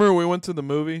 Remember when we went to the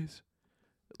movies?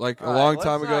 Like All a right, long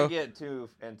time let's ago? not get too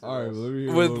into All right, this. let me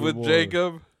hear a little With more.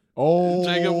 Jacob? Oh,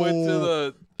 Jacob went to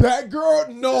the... that girl.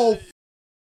 No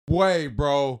way,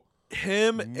 bro.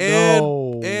 Him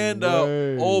No and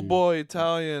way. old boy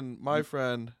Italian, my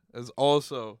friend, is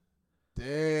also...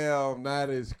 Damn, that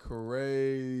is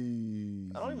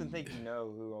crazy. I don't even think you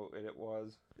know who it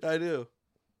was. I do.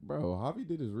 Bro, Javi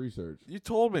did his research. You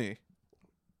told me.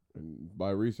 And by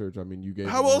research, I mean you gave.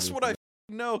 How him all else this would I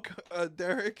know,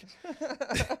 Derek?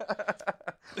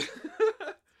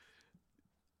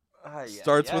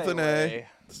 Starts with an A.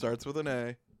 Starts with an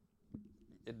A.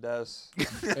 It does.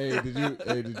 Hey,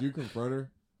 did you confront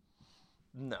her?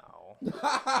 No.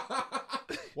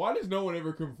 Why does no one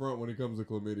ever confront when it comes to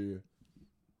chlamydia?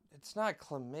 It's not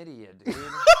chlamydia, dude.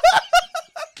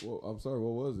 Well, I'm sorry,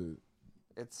 what was it?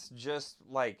 It's just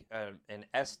like an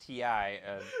STI,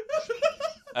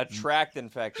 a tract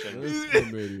infection. It's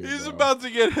chlamydia, He's bro. about to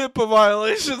get HIPAA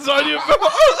violations on you.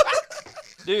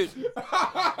 Dude,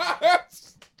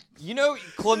 you know,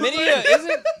 chlamydia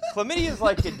is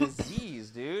like a disease,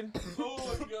 dude.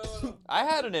 Oh my god. I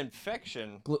had an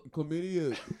infection.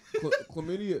 Chlamydia.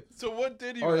 So what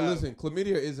did you All right, have? listen.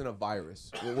 Chlamydia isn't a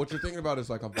virus. What you're thinking about is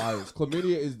like a virus.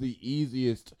 Chlamydia is the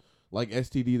easiest, like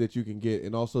STD that you can get,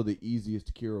 and also the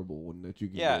easiest curable one that you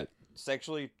can Yeah, get.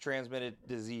 sexually transmitted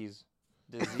disease.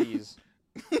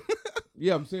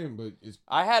 Yeah, I'm saying, but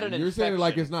I had an you're infection. saying it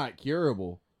like it's not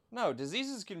curable. No,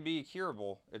 diseases can be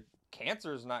curable.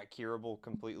 Cancer is not curable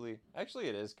completely. Actually,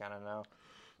 it is kind of now.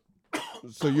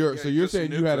 So you're Yeah, so you're just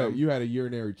saying nuke them. you had a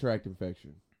urinary tract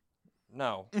infection.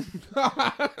 No.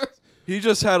 He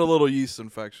just had a little yeast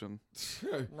infection.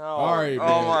 No. All right, man.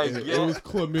 Oh my It god. was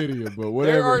chlamydia, but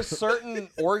whatever. There are certain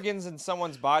organs in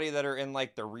someone's body that are in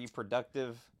like the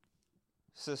reproductive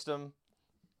system,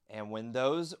 and when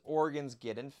those organs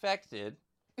get infected,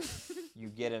 you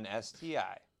get an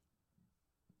STI.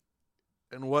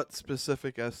 And what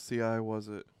specific STI was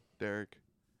it, Derek?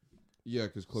 Yeah,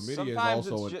 because chlamydia Sometimes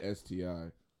is also it's an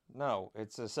STI. No,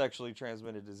 it's a sexually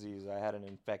transmitted disease. I had an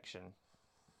infection.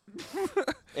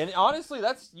 And honestly,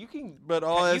 you can But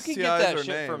all you can get STIs that are shit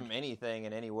named. from anything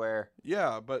and anywhere.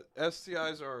 Yeah, but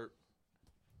STIs are...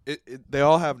 they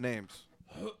all have names.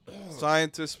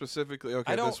 Scientists specifically.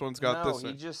 Okay, this one's got no, this.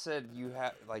 he just said you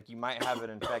might have an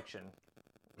infection.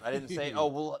 I didn't say. Oh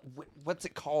well, what's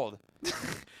it called? It's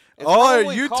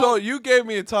probably called- you gave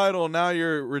me a title. Now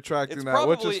you're retracting It's that,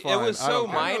 which probably- is it fine. was I so don't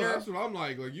care. minor. That's what I'm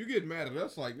like. Like you get mad at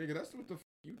us, like nigga. That's what the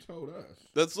you told us.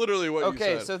 That's literally what you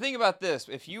Okay, said. so think about this.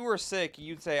 If you were sick,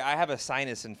 you'd say, I have a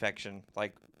sinus infection.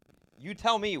 Like, you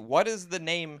tell me, what is the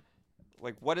name?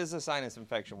 Like, what is a sinus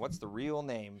infection? What's the real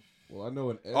name? Well, I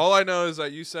know an S. All I know is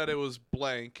that you said it was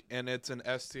blank, and it's an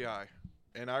STI.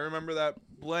 And I remember that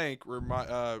blank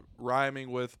rhyming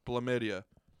with chlamydia.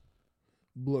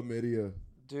 Chlamydia.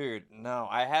 Dude, no.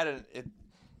 I had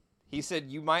he said,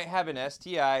 you might have an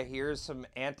STI. Here's some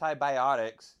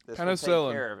antibiotics. This will take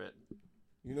Penicillin. care of it.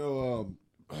 You know,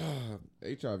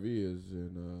 HIV is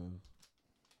an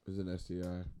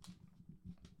STI.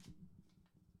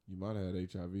 You might have had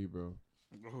HIV, bro.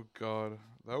 Oh God,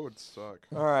 that would suck.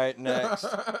 All right, next.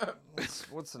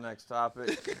 What's the next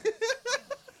topic?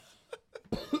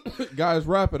 Guys,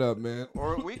 wrap it up, man.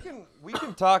 Or we can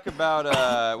talk about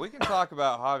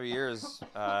Javier's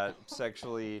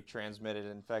sexually transmitted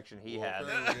infection he had.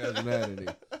 He hasn't had any.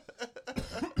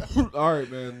 All right,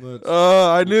 man. Let's.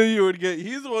 I knew you would get.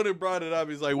 He's the one who brought it up.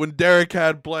 He's like, when Derek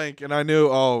had blank, and I knew,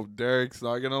 oh, Derek's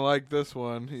not gonna like this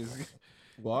one.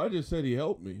 Well, I just said he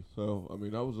helped me, so I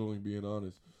mean, I was only being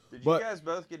honest. Did But- you guys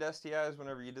both get STIs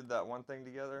whenever you did that one thing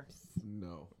together?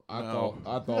 No, I No.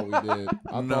 thought we did.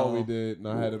 I thought we did, and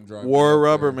I had him drive. War me up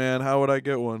rubber, there. man. How would I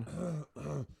get one?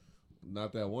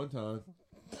 Not that one time.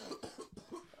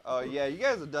 Oh yeah, you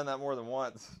guys have done that more than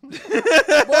once. Whoa, chill.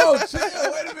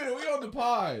 Wait a minute. We on the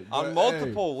pod. On But,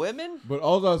 multiple women? Hey, but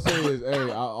all I'll say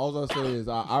is,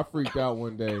 I freaked out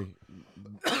one day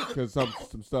because some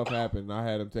stuff happened. And I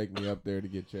had him take me up there to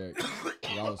get checked.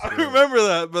 'Cause I was I scared. remember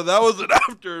that, but that wasn't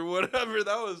after. Whatever,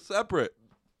 that was separate.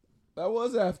 That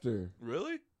was after.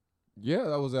 Really? Yeah,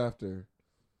 that was after.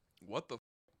 What the?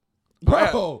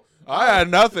 Bro, I had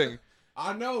nothing.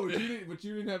 I know, but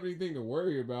you didn't have anything to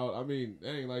worry about. I mean,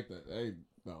 that ain't like that. Ain't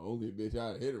the only bitch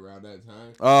I hit around that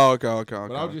time. Oh, okay.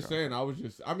 But I was just saying,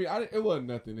 it wasn't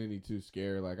nothing any too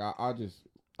scared. Like I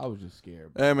was just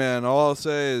scared. Hey, man. All I'll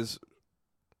say is,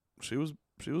 she was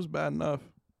bad enough.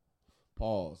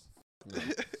 Pause.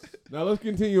 Now let's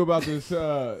continue about this.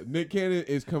 Nick Cannon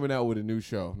is coming out with a new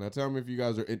show. Now tell me if you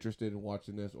guys are interested in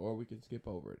watching this, or we can skip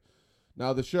over it.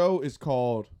 Now the show is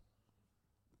called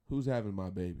 "Who's Having My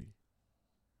Baby?"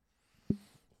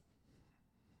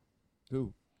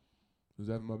 Who's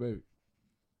having my baby?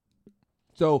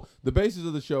 So the basis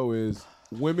of the show is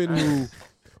women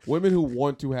who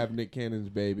want to have Nick Cannon's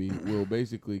baby will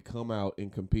basically come out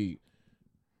and compete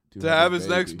to have his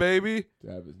next baby.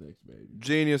 To have his next baby.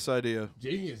 Genius idea.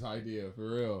 Genius idea, for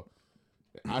real.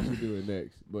 I should do it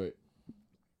next, but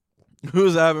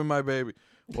who's having my baby?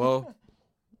 Well,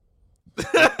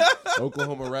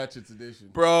 Oklahoma Ratchets edition.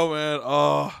 Bro, man.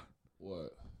 Oh.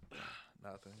 What?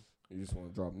 Nothing. You just want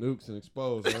to drop nukes and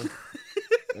expose, huh?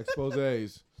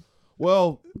 Exposés.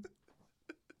 Well,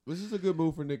 this is a good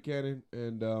move for Nick Cannon,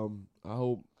 and I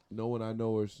hope no one I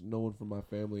know or no one from my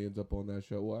family ends up on that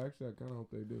show. Well, actually, I kind of hope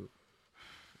they do.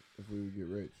 If we would get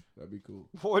rich, that'd be cool.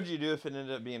 What would you do if it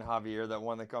ended up being Javier that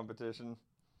won the competition?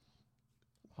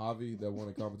 Javi that won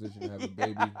a competition to have a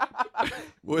baby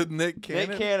with Nick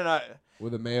Cannon. Nick Cannon,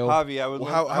 with a male. Javi, I would.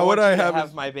 How would I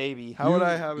have my baby? How would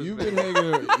I have? You've been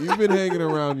hanging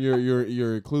around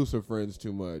your inclusive friends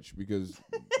too much because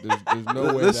there's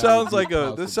no way. This sounds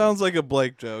like a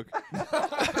Blake joke.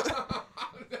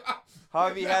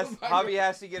 Javi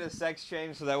has to get a sex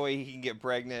change so that way he can get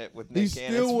pregnant with Nick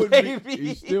Cannon's baby.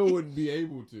 He still wouldn't be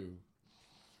able to.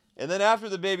 And then after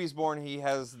the baby's born, he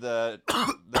has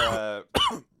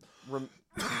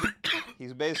he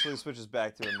basically switches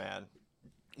back to a man.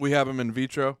 We have him in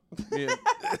vitro. Yeah.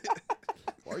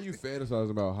 Why are you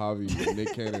fantasizing about Javi and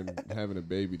Nick Cannon having a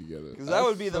baby together? Because that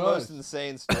would be the most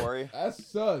insane story. That's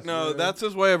sus. No, man. that's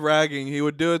his way of ragging. He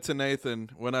would do it to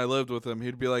Nathan when I lived with him.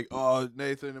 He'd be like, "Oh,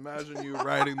 Nathan, imagine you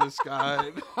riding this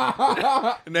guy."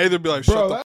 And Nathan would be like, "Shut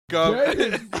the f*** up."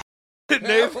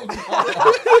 Nathan,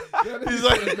 he's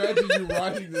like, "Imagine you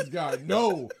riding this guy."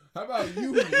 No, how about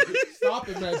you? Stop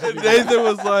imagining. Nathan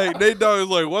was like, Nate Dogg was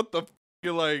like, "What the f***?"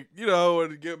 Like,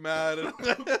 and get mad.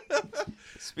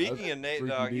 Speaking of Nate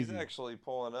Dogg, he's actually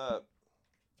pulling up.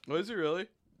 Oh, is he really?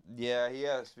 Yeah, he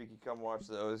asked if he could come watch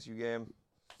the OSU game.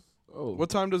 Oh,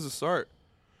 what time does it start?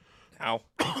 Now.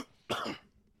 It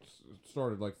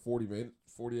started like 48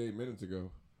 minutes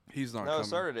ago. He's not. No, coming. It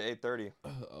started at 8:30.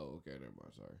 Oh, okay, never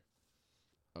mind. Sorry,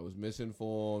 I was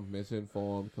misinformed.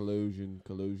 Collusion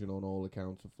on all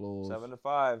accounts of flaws.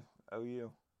 7-5,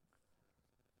 OU.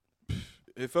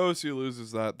 If OSU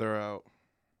loses that, they're out.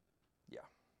 Yeah.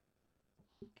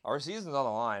 Our season's on the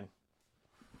line.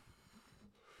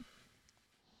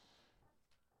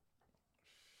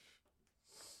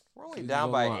 We're only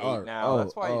down by 8 now.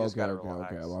 That's why you just got to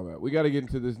relax. Okay, my bad. We got to get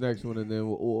into this next one, and then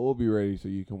we'll be ready so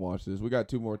you can watch this. We got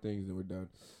 2 more things, and we're done.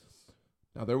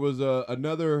 Now, there was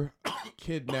another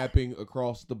kidnapping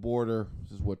across the border.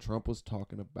 This is what Trump was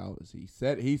talking about. As he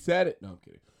said it. No, I'm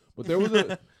kidding. But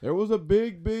there was a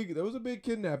big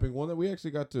kidnapping, one that we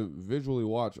actually got to visually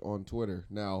watch on Twitter.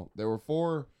 Now, there were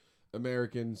 4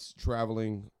 Americans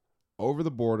traveling over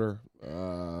the border.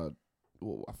 I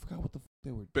forgot what the f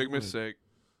they were doing. Big mistake.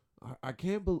 I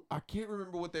can't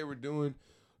remember what they were doing,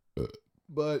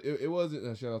 but it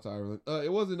wasn't. Shout out to Ireland.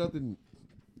 It wasn't nothing.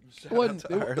 It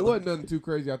wasn't nothing too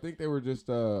crazy. I think they were just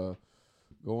going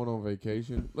on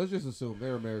vacation. Let's just assume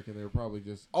they're American. They were probably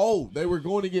just. Oh, they were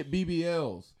going to get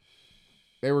BBLs.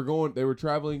 They were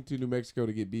traveling to New Mexico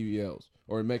to get BBLs,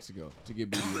 or in Mexico to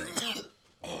get BBLs.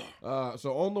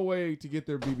 So on the way to get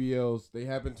their BBLs, they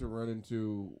happened to run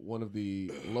into one of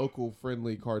the local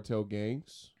friendly cartel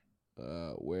gangs,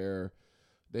 where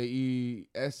they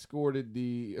escorted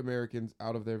the Americans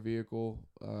out of their vehicle,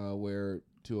 where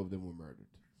 2 of them were murdered.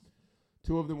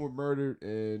 2 of them were murdered,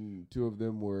 and 2 of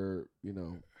them were,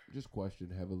 just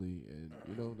questioned heavily, and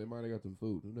they might have got some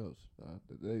food. Who knows?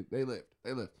 They lived.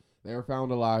 They were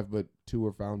found alive, but 2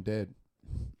 were found dead.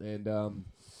 And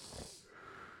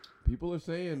people are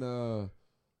saying no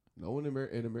one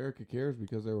in America cares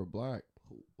because they were black.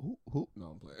 Who?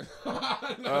 No, I'm playing.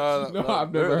 No,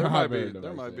 I've never heard.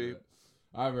 There might be.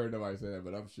 I've heard nobody say that,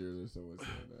 but I'm sure there's someone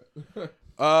saying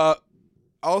that.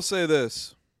 I'll say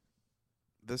this.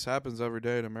 This happens every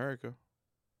day in America.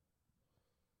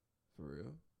 For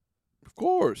real? Of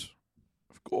course.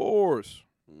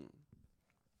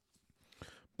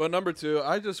 But number 2,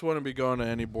 I just want to be going to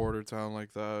any border town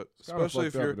like that. It's especially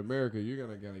if you're in America, you're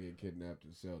gonna get kidnapped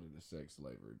and sold into sex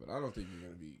slavery. But I don't think you're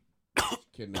gonna be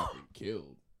kidnapped and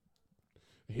killed.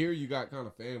 Here you got kind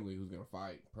of family who's gonna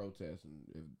fight, protest,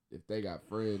 and if they got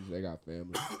friends, they got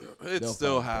family. It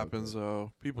still happens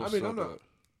though. People. I'm not,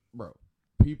 bro.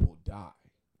 People die.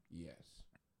 Yes.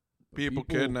 People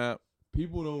kidnap.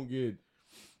 People don't get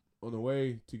on the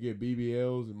way to get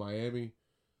BBLs in Miami.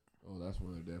 Oh, that's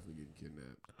when they're definitely getting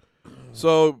kidnapped.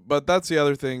 So, but that's the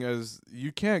other thing is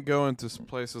you can't go into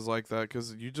places like that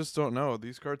because you just don't know.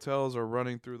 These cartels are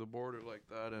running through the border like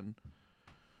that, and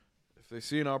if they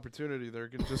see an opportunity, they're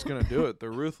just going to do it.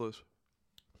 They're ruthless.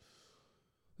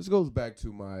 This goes back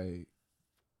to my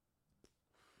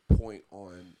point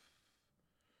on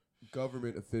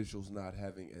government officials not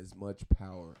having as much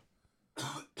power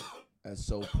as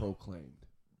so proclaimed.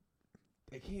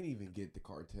 They can't even get the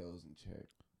cartels in check.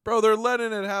 Bro, they're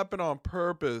letting it happen on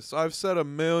purpose. I've said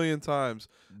 1,000,000 times.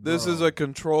 This is Bro. a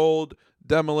controlled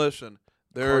demolition.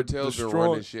 They're Cartels been destroying.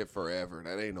 running shit forever.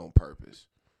 That ain't on purpose.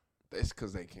 That's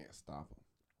because they can't stop them.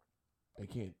 They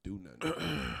can't do nothing.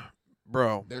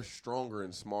 Bro, They're stronger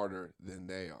and smarter than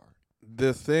they are.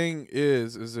 the thing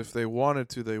is if they wanted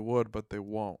to, they would, but they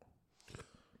won't.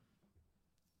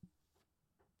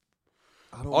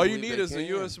 I don't All you believe need they is the can.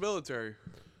 U.S. military.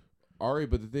 Ari,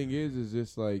 but the thing is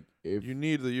just like if You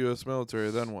need the U.S. military,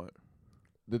 then what?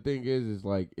 the thing is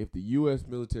like if the U.S.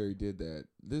 military did that,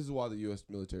 this is why the U.S.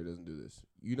 military doesn't do this.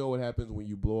 You know what happens when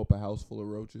you blow up a house full of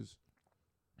roaches?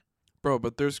 Bro,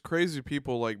 but there's crazy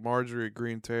people like Marjorie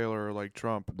Greene Taylor or like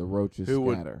Trump The roaches Who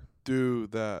would- scatter do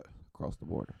that. across the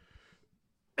border.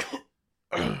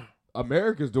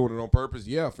 America's doing it on purpose,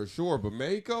 yeah, for sure. But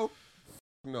Mexico,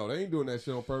 no, they ain't doing that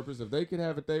shit on purpose. If they could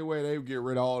have it their way, they would get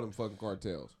rid of all them fucking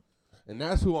cartels. And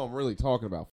that's who I'm really talking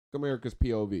about. America's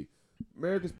POV.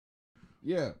 America's,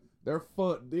 yeah, they're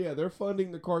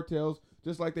funding the cartels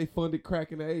just like they funded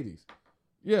crack in the 80s.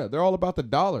 Yeah, they're all about the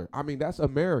dollar. I mean, that's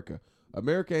America.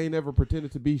 America ain't ever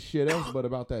pretended to be shit else but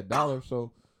about that dollar.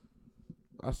 So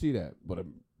I see that. But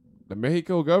the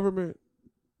Mexico government,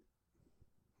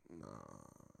 nah.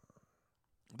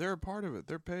 They're a part of it.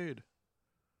 They're paid.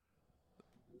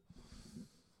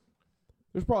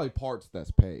 There's probably parts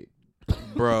that's paid.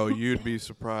 Bro, you'd be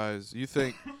surprised. You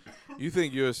think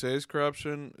USA's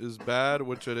corruption is bad,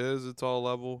 which it is, it's all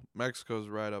level. Mexico's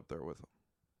right up there with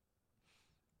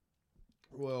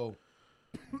Well,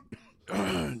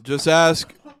 them. Just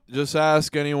ask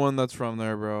anyone that's from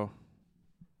there, bro.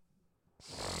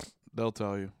 They'll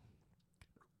tell you.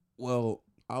 well,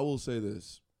 I will say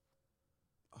this.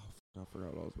 Oh, I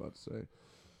forgot what I was about to say.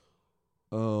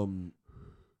 God,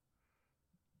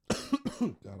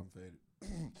 I'm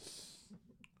faded.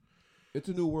 It's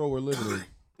a new world we're living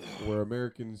in, where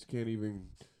Americans can't even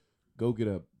go get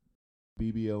a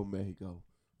BBL Mexico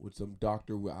with some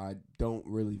doctor I don't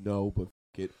really know, but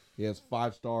it. He has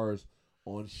 5 stars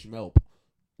on Schmelp,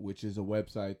 which is a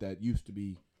website that used to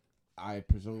be, I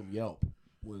presume, Yelp,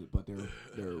 but they're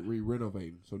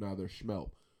re-renovating, so now they're Schmelp.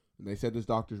 And they said this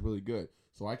doctor's really good.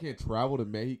 So I can't travel to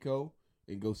Mexico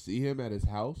and go see him at his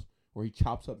house where he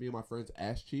chops up me and my friend's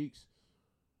ass cheeks.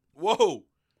 Whoa.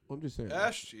 I'm just saying.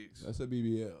 Ass cheeks. That's a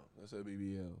BBL.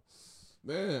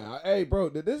 Man, hey, bro,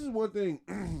 this is one thing.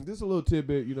 This is a little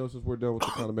tidbit, since we're done with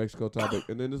the kind of Mexico topic.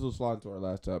 And then this will slide into our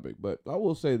last topic. But I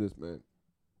will say this, man.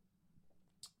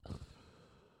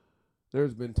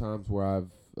 There's been times where I've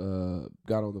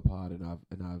got on the pod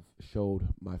and I've showed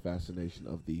my fascination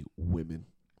of the women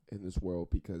in this world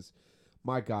because,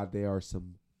 my God, there are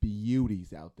some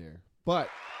beauties out there. But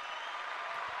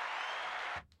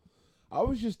I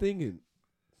was just thinking,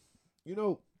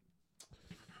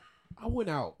 I went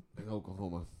out in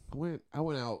Oklahoma. I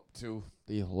went out to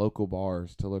the local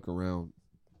bars to look around,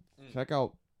 check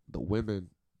out the women,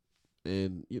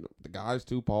 and the guys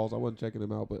too. Pause. I wasn't checking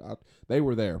them out, but they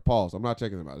were there. Pause. I'm not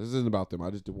checking them out. This isn't about them. I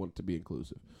just want to be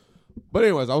inclusive. But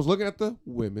anyways, I was looking at the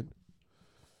women,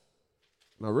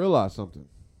 and I realized something.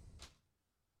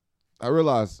 I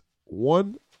realized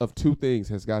one of two things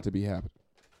has got to be happening,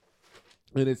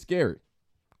 and it's scary.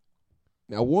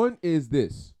 Now, one is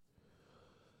this.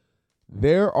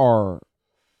 There are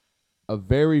a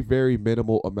very, very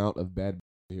minimal amount of bad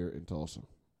here in Tulsa.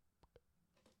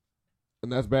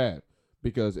 And that's bad.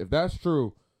 Because if that's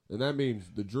true, then that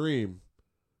means the dream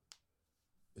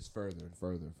is further and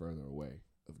further and further away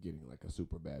of getting like a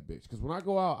super bad bitch. Because when I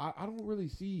go out, I don't really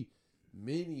see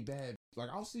many bad. Like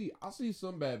I'll see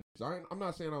some bad. I'm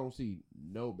not saying I don't see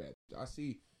no bad. I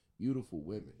see beautiful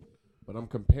women, but I'm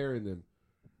comparing them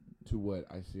to what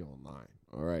I see online.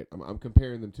 All right, I'm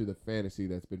comparing them to the fantasy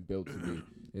that's been built to me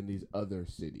in these other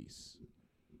cities.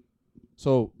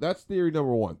 So that's theory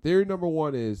number one. Theory number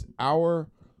one is our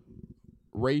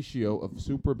ratio of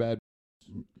super bad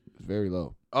is very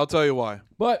low. I'll tell you why.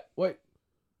 But wait,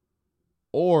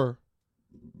 or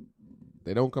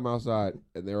they don't come outside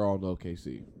and they're all in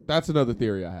OKC. That's another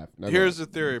theory I have. Here's the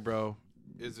theory, bro.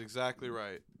 Is exactly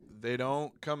right. They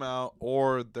don't come out,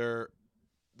 or they're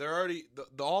already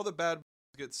all the bad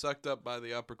get sucked up by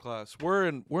the upper class. We're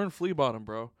in flea bottom,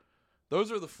 bro.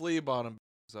 Those are the flea bottom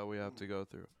that we have to go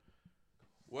through.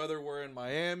 Whether we're in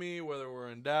Miami, whether we're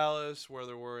in Dallas,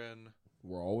 whether we're in...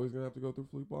 We're always going to have to go through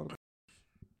flea bottom?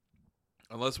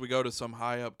 Unless we go to some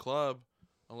high-up club.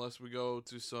 Unless we go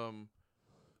to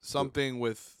something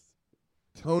with...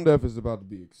 Tone Deaf is about to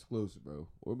be exclusive, bro.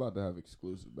 We're about to have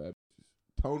exclusive bad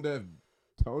bitches. Tone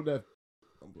Deaf.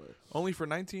 I'm playing. Only for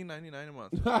 $19.99 a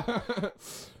month.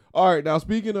 All right, now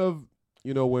speaking of,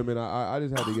 women, I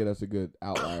just had to get us a good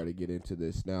outlier to get into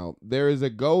this. Now, there is a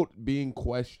GOAT being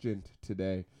questioned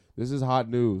today. This is hot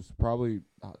news. Probably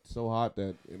so hot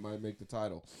that it might make the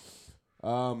title.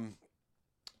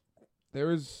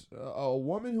 There is a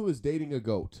woman who is dating a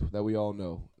GOAT that we all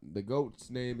know. The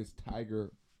GOAT's name is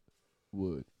Tiger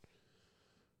Wood.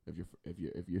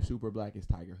 If you're super black, it's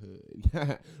Tiger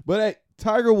Hood. But hey,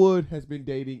 Tiger Wood has been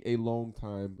dating a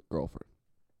long-time girlfriend.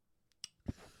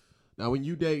 Now, when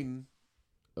you dating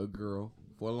a girl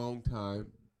for a long time,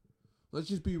 let's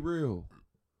just be real.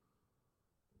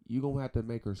 You gonna have to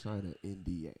make her sign an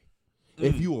NDA.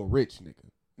 If you a rich nigga.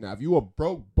 Now, if you a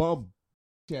broke bum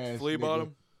ass Flea nigga,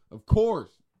 bottom? Of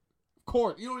course.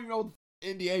 You don't even know what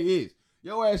the NDA is.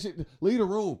 Your ass shit, leave the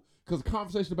room. Because the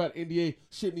conversation about NDA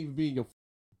shouldn't even be in your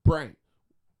brain.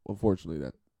 Unfortunately,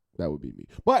 that would be me.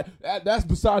 But that's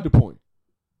beside the point.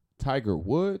 Tiger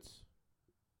Woods,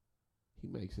 he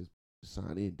makes his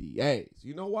sign NDAs.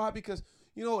 You know why? Because,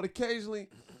 occasionally,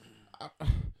 I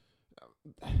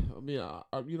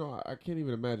can't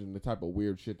even imagine the type of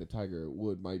weird shit that Tiger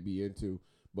Wood might be into.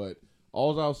 But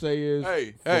all I'll say is...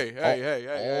 Hey.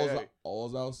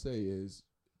 All I'll say is,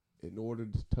 in order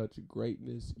to touch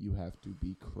greatness, you have to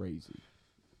be crazy.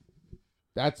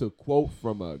 That's a quote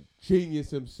from a genius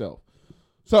himself.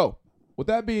 So, with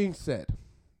that being said,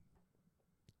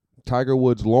 Tiger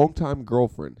Woods' longtime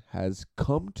girlfriend has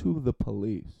come to the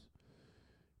police,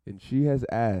 and she has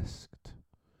asked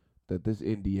that this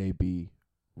NDA be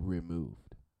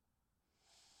removed.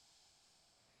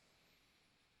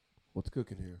 What's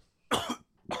cooking here?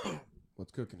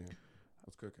 What's cooking here?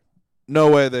 What's cooking?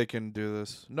 No way they can do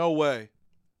this. No way.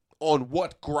 On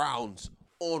what grounds?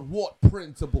 On what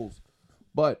principles?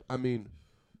 But,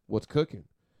 what's cooking?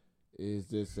 Is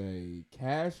this a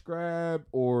cash grab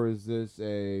or is this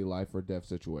a life or death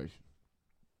situation?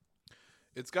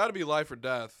 It's got to be life or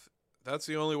death. That's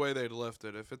the only way they'd lift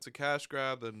it. If it's a cash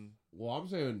grab, then... Well, I'm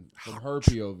saying from her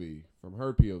POV. From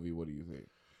her POV, what do you think?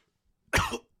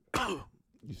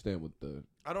 You stand with the...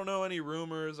 I don't know any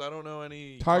rumors. I don't know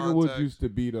any Tiger Woods context. used to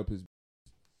beat up his...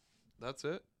 That's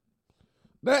it?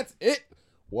 That's it?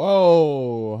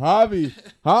 Whoa. Javi,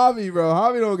 bro.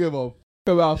 Javi don't give a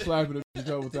about slapping him a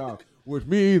couple times. Which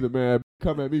me either, man.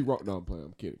 Come at me wrong. No, I'm playing.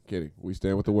 I'm kidding. We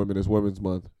stand with the women. It's Women's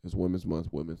Month. Women's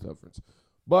sufferance.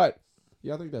 But,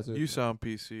 yeah, I think that's it. You sound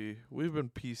PC. We've been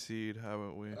PC'd,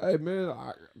 haven't we? Hey, man,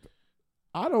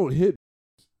 I don't hit.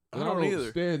 I don't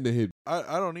either. Stand to hit.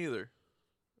 I don't either.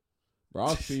 Bro,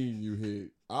 I seen you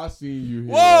hit.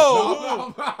 Whoa!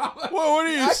 No. Whoa, what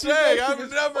are you saying? I've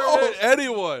never hit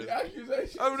anyone.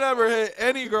 I've never hit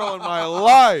any girl in my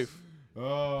life.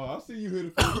 I see you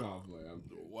hit a few times.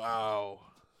 Wow.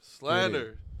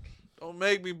 Slander. Don't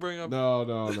make me bring up... No.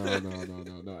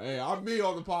 Hey, I'm me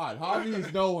on the pod.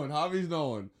 Javi's knowing.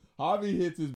 Javi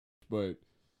hits his but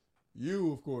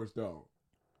you, of course, don't.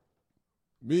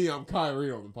 Me, I'm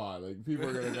Kyrie on the pod. Like, people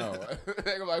are going to know.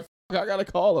 They're like, I got to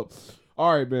call him.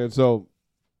 All right, man. So,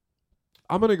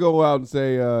 I'm going to go out and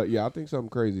say, I think something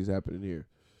crazy is happening here.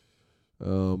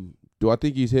 Do I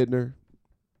think he's hitting her?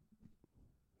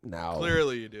 No.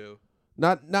 Clearly you do.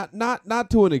 Not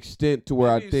to an extent to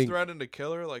where Maybe I think he's threatened to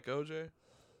kill her like OJ.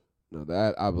 No,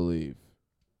 that I believe.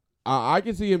 I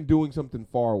can see him doing something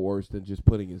far worse than just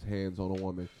putting his hands on a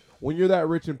woman. When you're that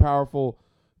rich and powerful,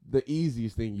 the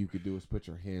easiest thing you could do is put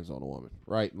your hands on a woman,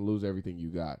 right, and lose everything you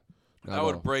got. That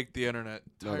would break the internet.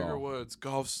 Not Tiger all. Woods,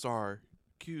 golf star,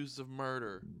 accused of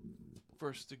murder,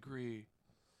 first degree.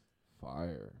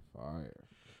 Fire.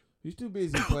 He's too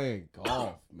busy playing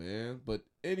golf, man. But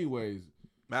anyways,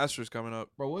 Masters coming up.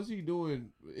 bro, what's he doing?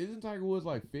 Isn't Tiger Woods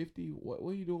like 50? What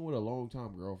are you doing with a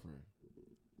long-time girlfriend?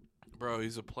 Bro,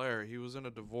 he's a player. He was in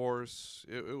a divorce.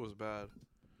 It was bad.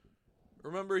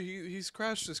 Remember, he's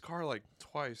crashed his car like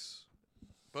twice.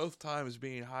 Both times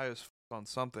being high as on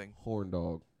something. Horn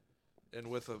dog. And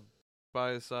with a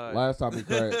by his side. Last time he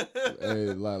crashed,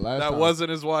 that wasn't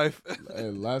his wife.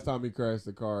 Last time he crashed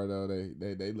the car, though,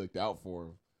 they looked out for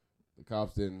him. The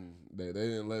cops didn't. They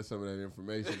didn't let some of that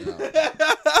information out.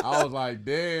 I was like,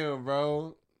 damn,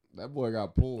 bro. That boy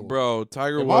got pulled. Bro,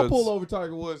 Tiger if Woods. I pull over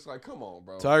Tiger Woods, like, come on,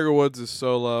 bro. Tiger Woods is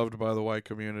so loved by the white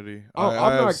community. I'm I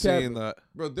not have seen capping. that.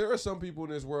 Bro, there are some people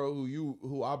in this world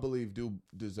who I believe do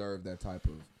deserve that type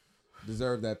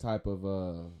of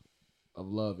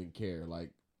love and care.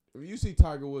 Like, if you see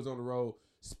Tiger Woods on the road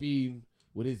speeding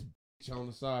with his bitch on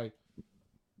the side,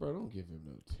 bro, don't give him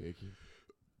no ticket.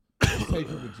 Just take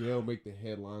him to jail, make the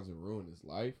headlines, and ruin his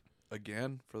life.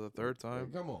 Again, for the third time.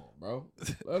 Like, come on, bro.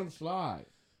 Let him slide.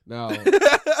 Now,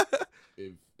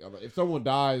 if someone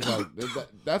dies, like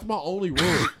that's my only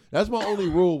rule. That's my only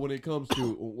rule when it comes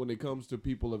to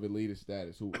people of elitist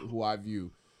status who I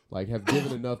view like have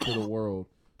given enough to the world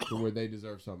to where they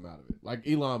deserve something out of it. Like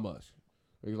Elon Musk.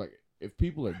 He's like, if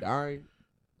people are dying,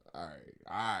 all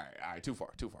right, too far.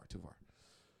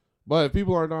 But if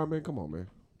people aren't dying, man, come on, man.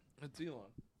 It's Elon.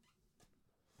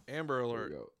 Amber There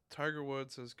Alert. you go. Tiger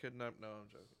Woods has kidnapped. No, I'm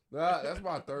joking. Nah, that's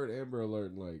my third Amber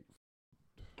Alert in like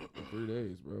 3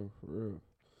 days, bro. For real.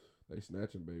 They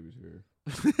snatching babies here.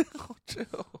 Oh,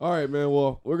 chill. All right, man.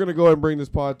 Well, we're going to go ahead and bring this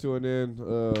pod to an end.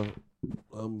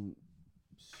 I'm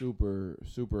super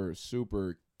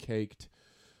caked.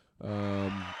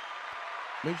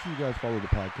 Make sure you guys follow the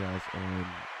podcast on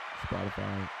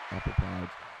Spotify, Apple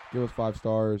Pods. Give us 5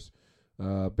 stars.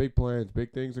 Big plans,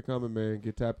 big things are coming, man.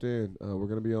 Get tapped in. We're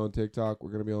going to be on TikTok.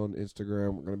 We're going to be on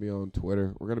Instagram. We're going to be on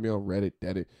Twitter. We're going to be on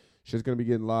Reddit. Shit's going to be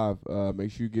getting live.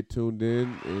 Make sure you get tuned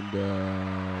in. And,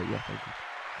 yeah, thank you.